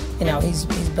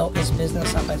built this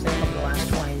business up, I think, over the last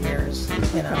 20 years,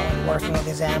 you know, and working with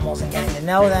these animals and getting to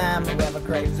know them. And we have a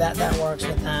great vet that works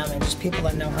with them and just people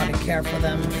that know how to care for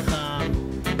them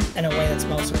in a way that's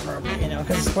most appropriate, you know,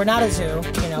 because we're not a zoo,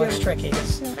 you know, it's tricky.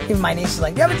 Even my niece is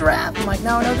like, do you have a giraffe? I'm like,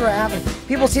 no giraffe. And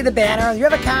people see the banner, do you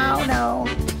have a cow? No.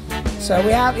 So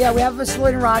we have a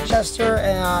facility in Rochester,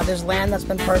 and there's land that's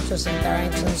been purchased in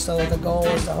Barrington, so the goal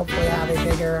is to hopefully have a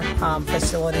bigger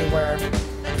facility where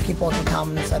people can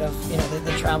come instead of, you know,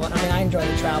 the traveling. I mean, I enjoy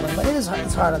the traveling, but it's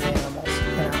hard on the animals,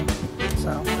 you know,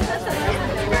 so.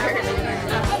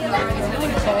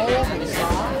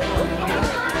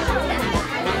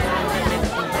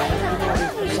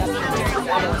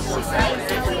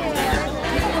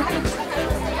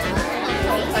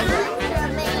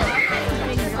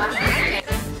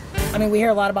 I mean, we hear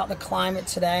a lot about the climate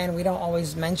today, and we don't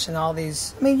always mention all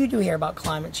these. I mean, you do hear about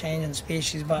climate change and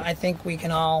species, but I think we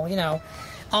can all, you know,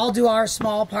 all do our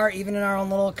small part, even in our own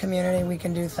little community. We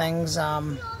can do things. You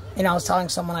know, I was telling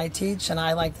someone I teach, and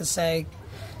I like to say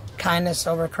kindness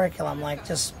over curriculum, like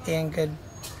just being good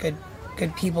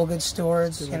people, good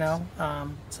stewards, you know.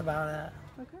 It's about that.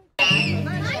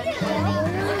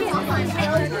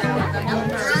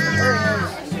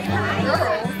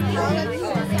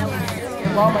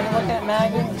 Wilma, you looking at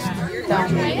Maggie? Down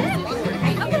here.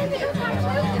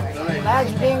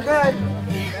 Maggie, being good.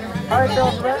 All right,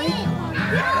 girls, ready?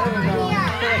 There we go.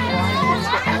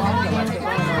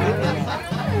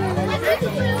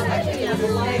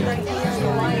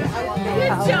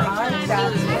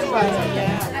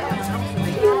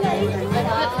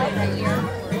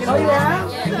 Oh, yeah?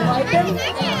 You like him?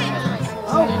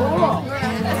 Oh, cool.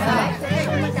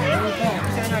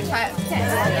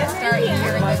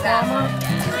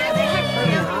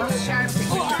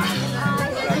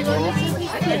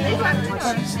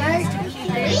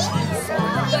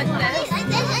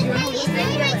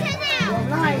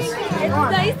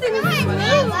 nice and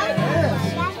smooth.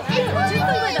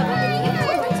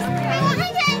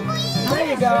 There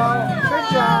you go. Good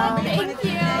job. Thank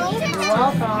you. You're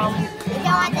welcome.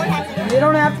 You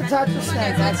don't have to touch the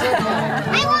snake. That's okay.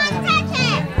 I want to touch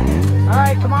it. All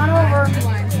right, come on over.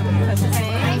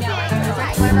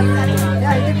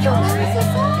 Yeah, you can kill the snake.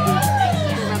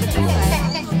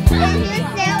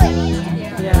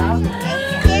 Yeah.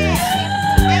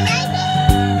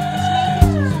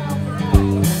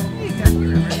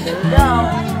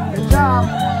 Good job.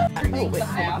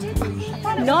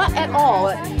 Not at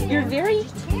all. You're very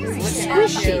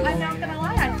squishy. I'm not gonna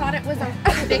lie, I thought it was a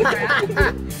big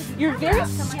rat. You're very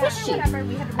squishy.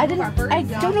 I don't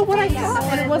know what I thought,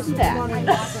 but it wasn't that.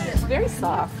 It's very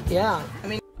soft. Yeah.